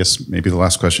that? I guess maybe the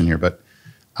last question here, but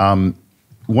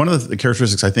one of the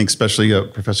characteristics, I think, especially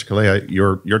Professor Calleja,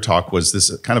 your talk was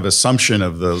this kind of assumption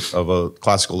of a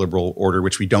classical liberal order,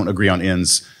 which we don't agree on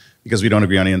ends. Because we don't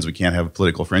agree on ends, we can't have a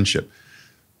political friendship.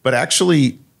 But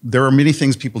actually, there are many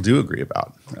things people do agree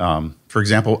about. For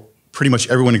example, pretty much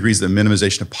everyone agrees that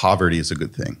minimization of poverty is a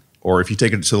good thing. Or if you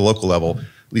take it to the local level,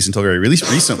 at least until very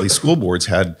recently, school boards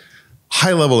had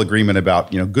high-level agreement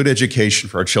about, good education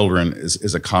for our children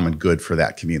is a common good for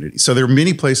that community. So there are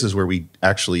many places where we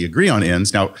actually agree on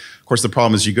ends. Now, of course, the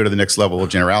problem is you go to the next level of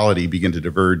generality, begin to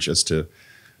diverge as to,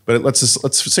 but let's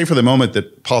say for the moment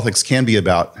that politics can be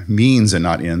about means and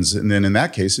not ends. And then in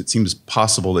that case, it seems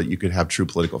possible that you could have true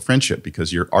political friendship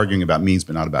because you're arguing about means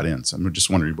but not about ends. I'm just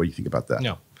wondering what you think about that.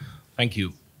 No, thank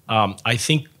you. I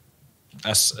think,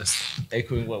 as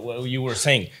echoing what you were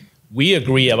saying, we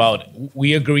agree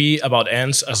about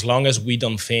ends as long as we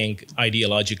don't think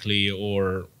ideologically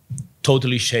or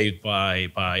totally shaped by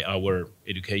our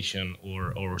education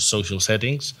or social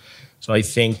settings. So I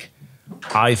think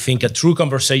a true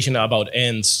conversation about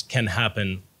ends can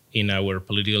happen in our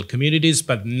political communities,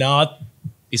 but not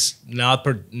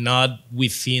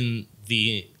within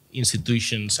the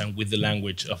institutions and with the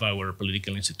language of our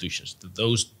political institutions.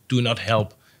 Those do not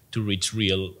help to reach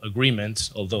real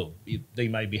agreements, although they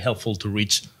might be helpful to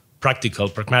reach practical,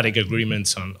 pragmatic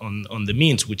agreements on the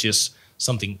means, which is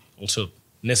something also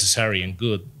necessary and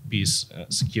good: peace,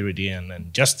 security,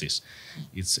 and justice.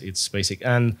 It's basic.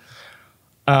 And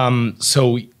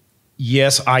so,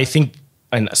 yes, I think,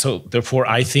 and so therefore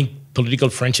I think political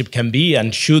friendship can be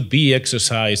and should be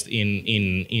exercised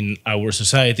in our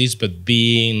societies, but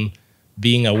being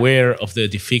aware of the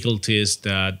difficulties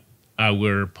that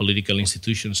our political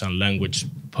institutions and language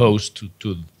pose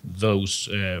to those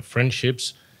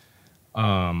friendships.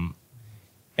 And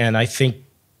I think,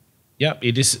 yeah,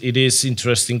 it is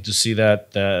interesting to see that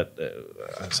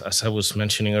as I was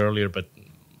mentioning earlier, but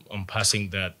on passing,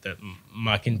 that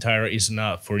McIntyre is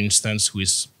not, for instance, who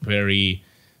is very,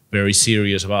 very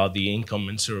serious about the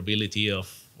incommensurability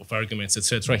of arguments,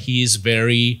 etc. He is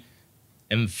very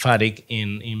emphatic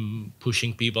in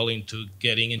pushing people into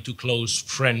getting into close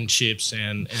friendships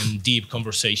and deep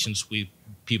conversations with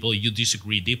people you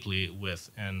disagree deeply with,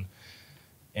 and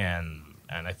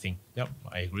I think, yep,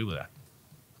 I agree with that.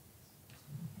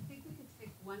 I think we could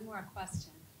take one more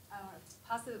question.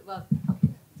 Possibly, well,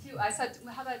 two. I said,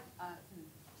 how about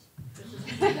this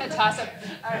is a toss-up.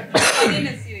 All right, Pauline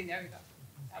is seating. There we go.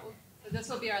 So this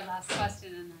will be our last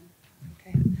question, and then.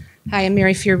 Okay. Hi, I'm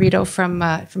Mary Fiorito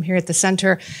from here at the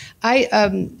center.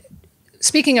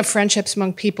 Speaking of friendships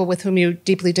among people with whom you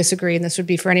deeply disagree, and this would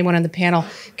be for anyone on the panel,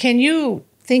 can you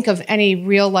think of any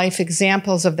real-life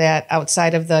examples of that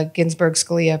outside of the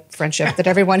Ginsburg-Scalia friendship that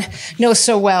everyone knows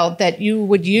so well, that you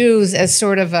would use as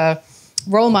sort of a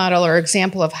role model or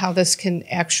example of how this can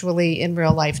actually, in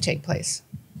real life, take place?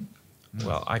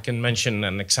 Well, I can mention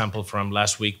an example from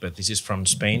last week, but this is from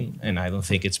Spain, and I don't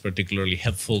think it's particularly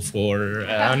helpful for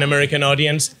an American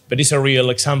audience, but it's a real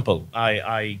example.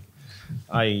 I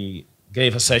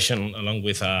gave a session along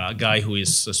with a guy who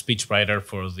is a speechwriter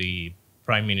for the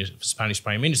Spanish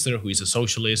Prime Minister, who is a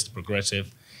socialist,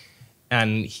 progressive,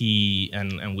 and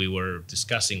we were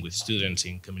discussing with students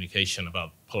in communication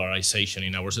about polarization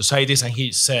in our societies, and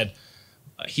he said,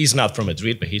 he's not from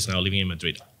Madrid, but he's now living in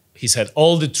Madrid. He said,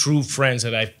 all the true friends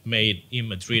that I've made in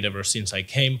Madrid ever since I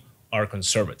came are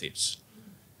conservatives.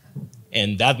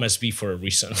 And that must be for a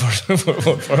reason,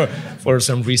 for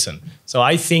some reason. So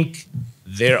I think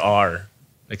there are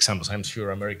examples. I'm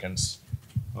sure Americans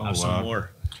have some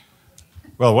more.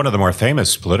 Well, one of the more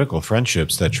famous political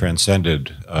friendships that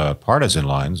transcended partisan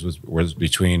lines was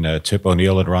between Tip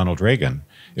O'Neill and Ronald Reagan.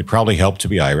 It probably helped to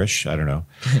be Irish, I don't know.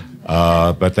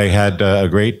 But they had a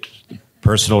great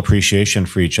personal appreciation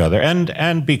for each other,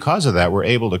 and because of that, we're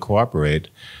able to cooperate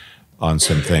on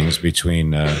some things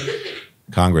between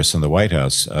Congress and the White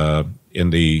House. In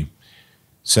the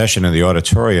session in the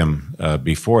auditorium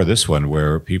before this one,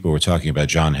 where people were talking about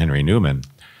John Henry Newman,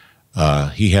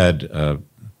 he had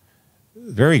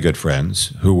very good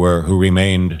friends who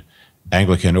remained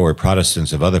Anglican or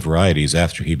Protestants of other varieties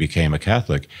after he became a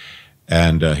Catholic.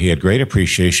 And he had great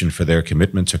appreciation for their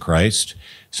commitment to Christ.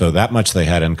 So that much they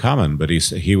had in common. But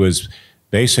he was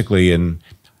basically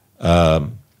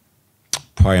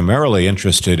primarily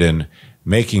interested in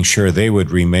making sure they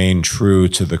would remain true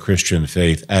to the Christian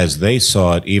faith as they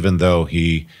saw it, even though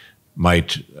he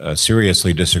might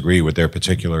seriously disagree with their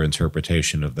particular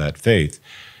interpretation of that faith.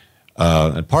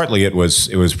 And partly it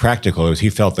was practical. He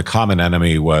felt the common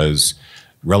enemy was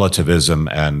relativism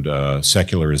and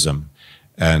secularism.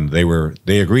 And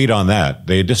they agreed on that.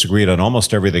 They disagreed on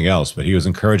almost everything else, but he was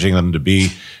encouraging them to be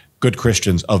good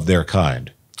Christians of their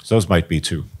kind. So those might be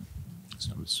two.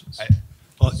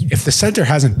 Well, if the center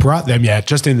hasn't brought them yet,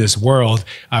 just in this world,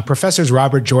 Professors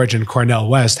Robert George and Cornel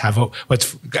West have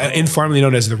what's informally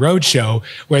known as the Roadshow,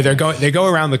 where they go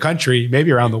around the country,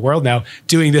 maybe around the world now,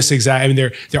 doing this exact. I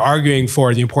mean, they're arguing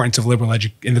for the importance of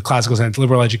in the classical sense,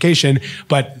 liberal education.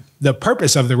 But the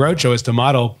purpose of the Roadshow is to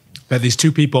model that these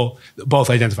two people, both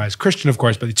identify as Christian, of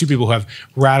course, but the two people who have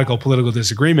radical political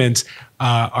disagreements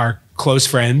are close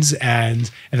friends, and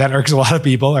that irks a lot of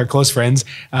people, are close friends,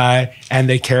 and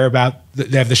they care about,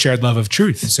 they have the shared love of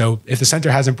truth. So if the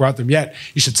center hasn't brought them yet,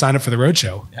 you should sign up for the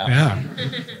Roadshow. Yeah. All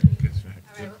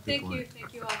right, well, thank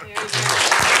you all very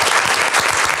much.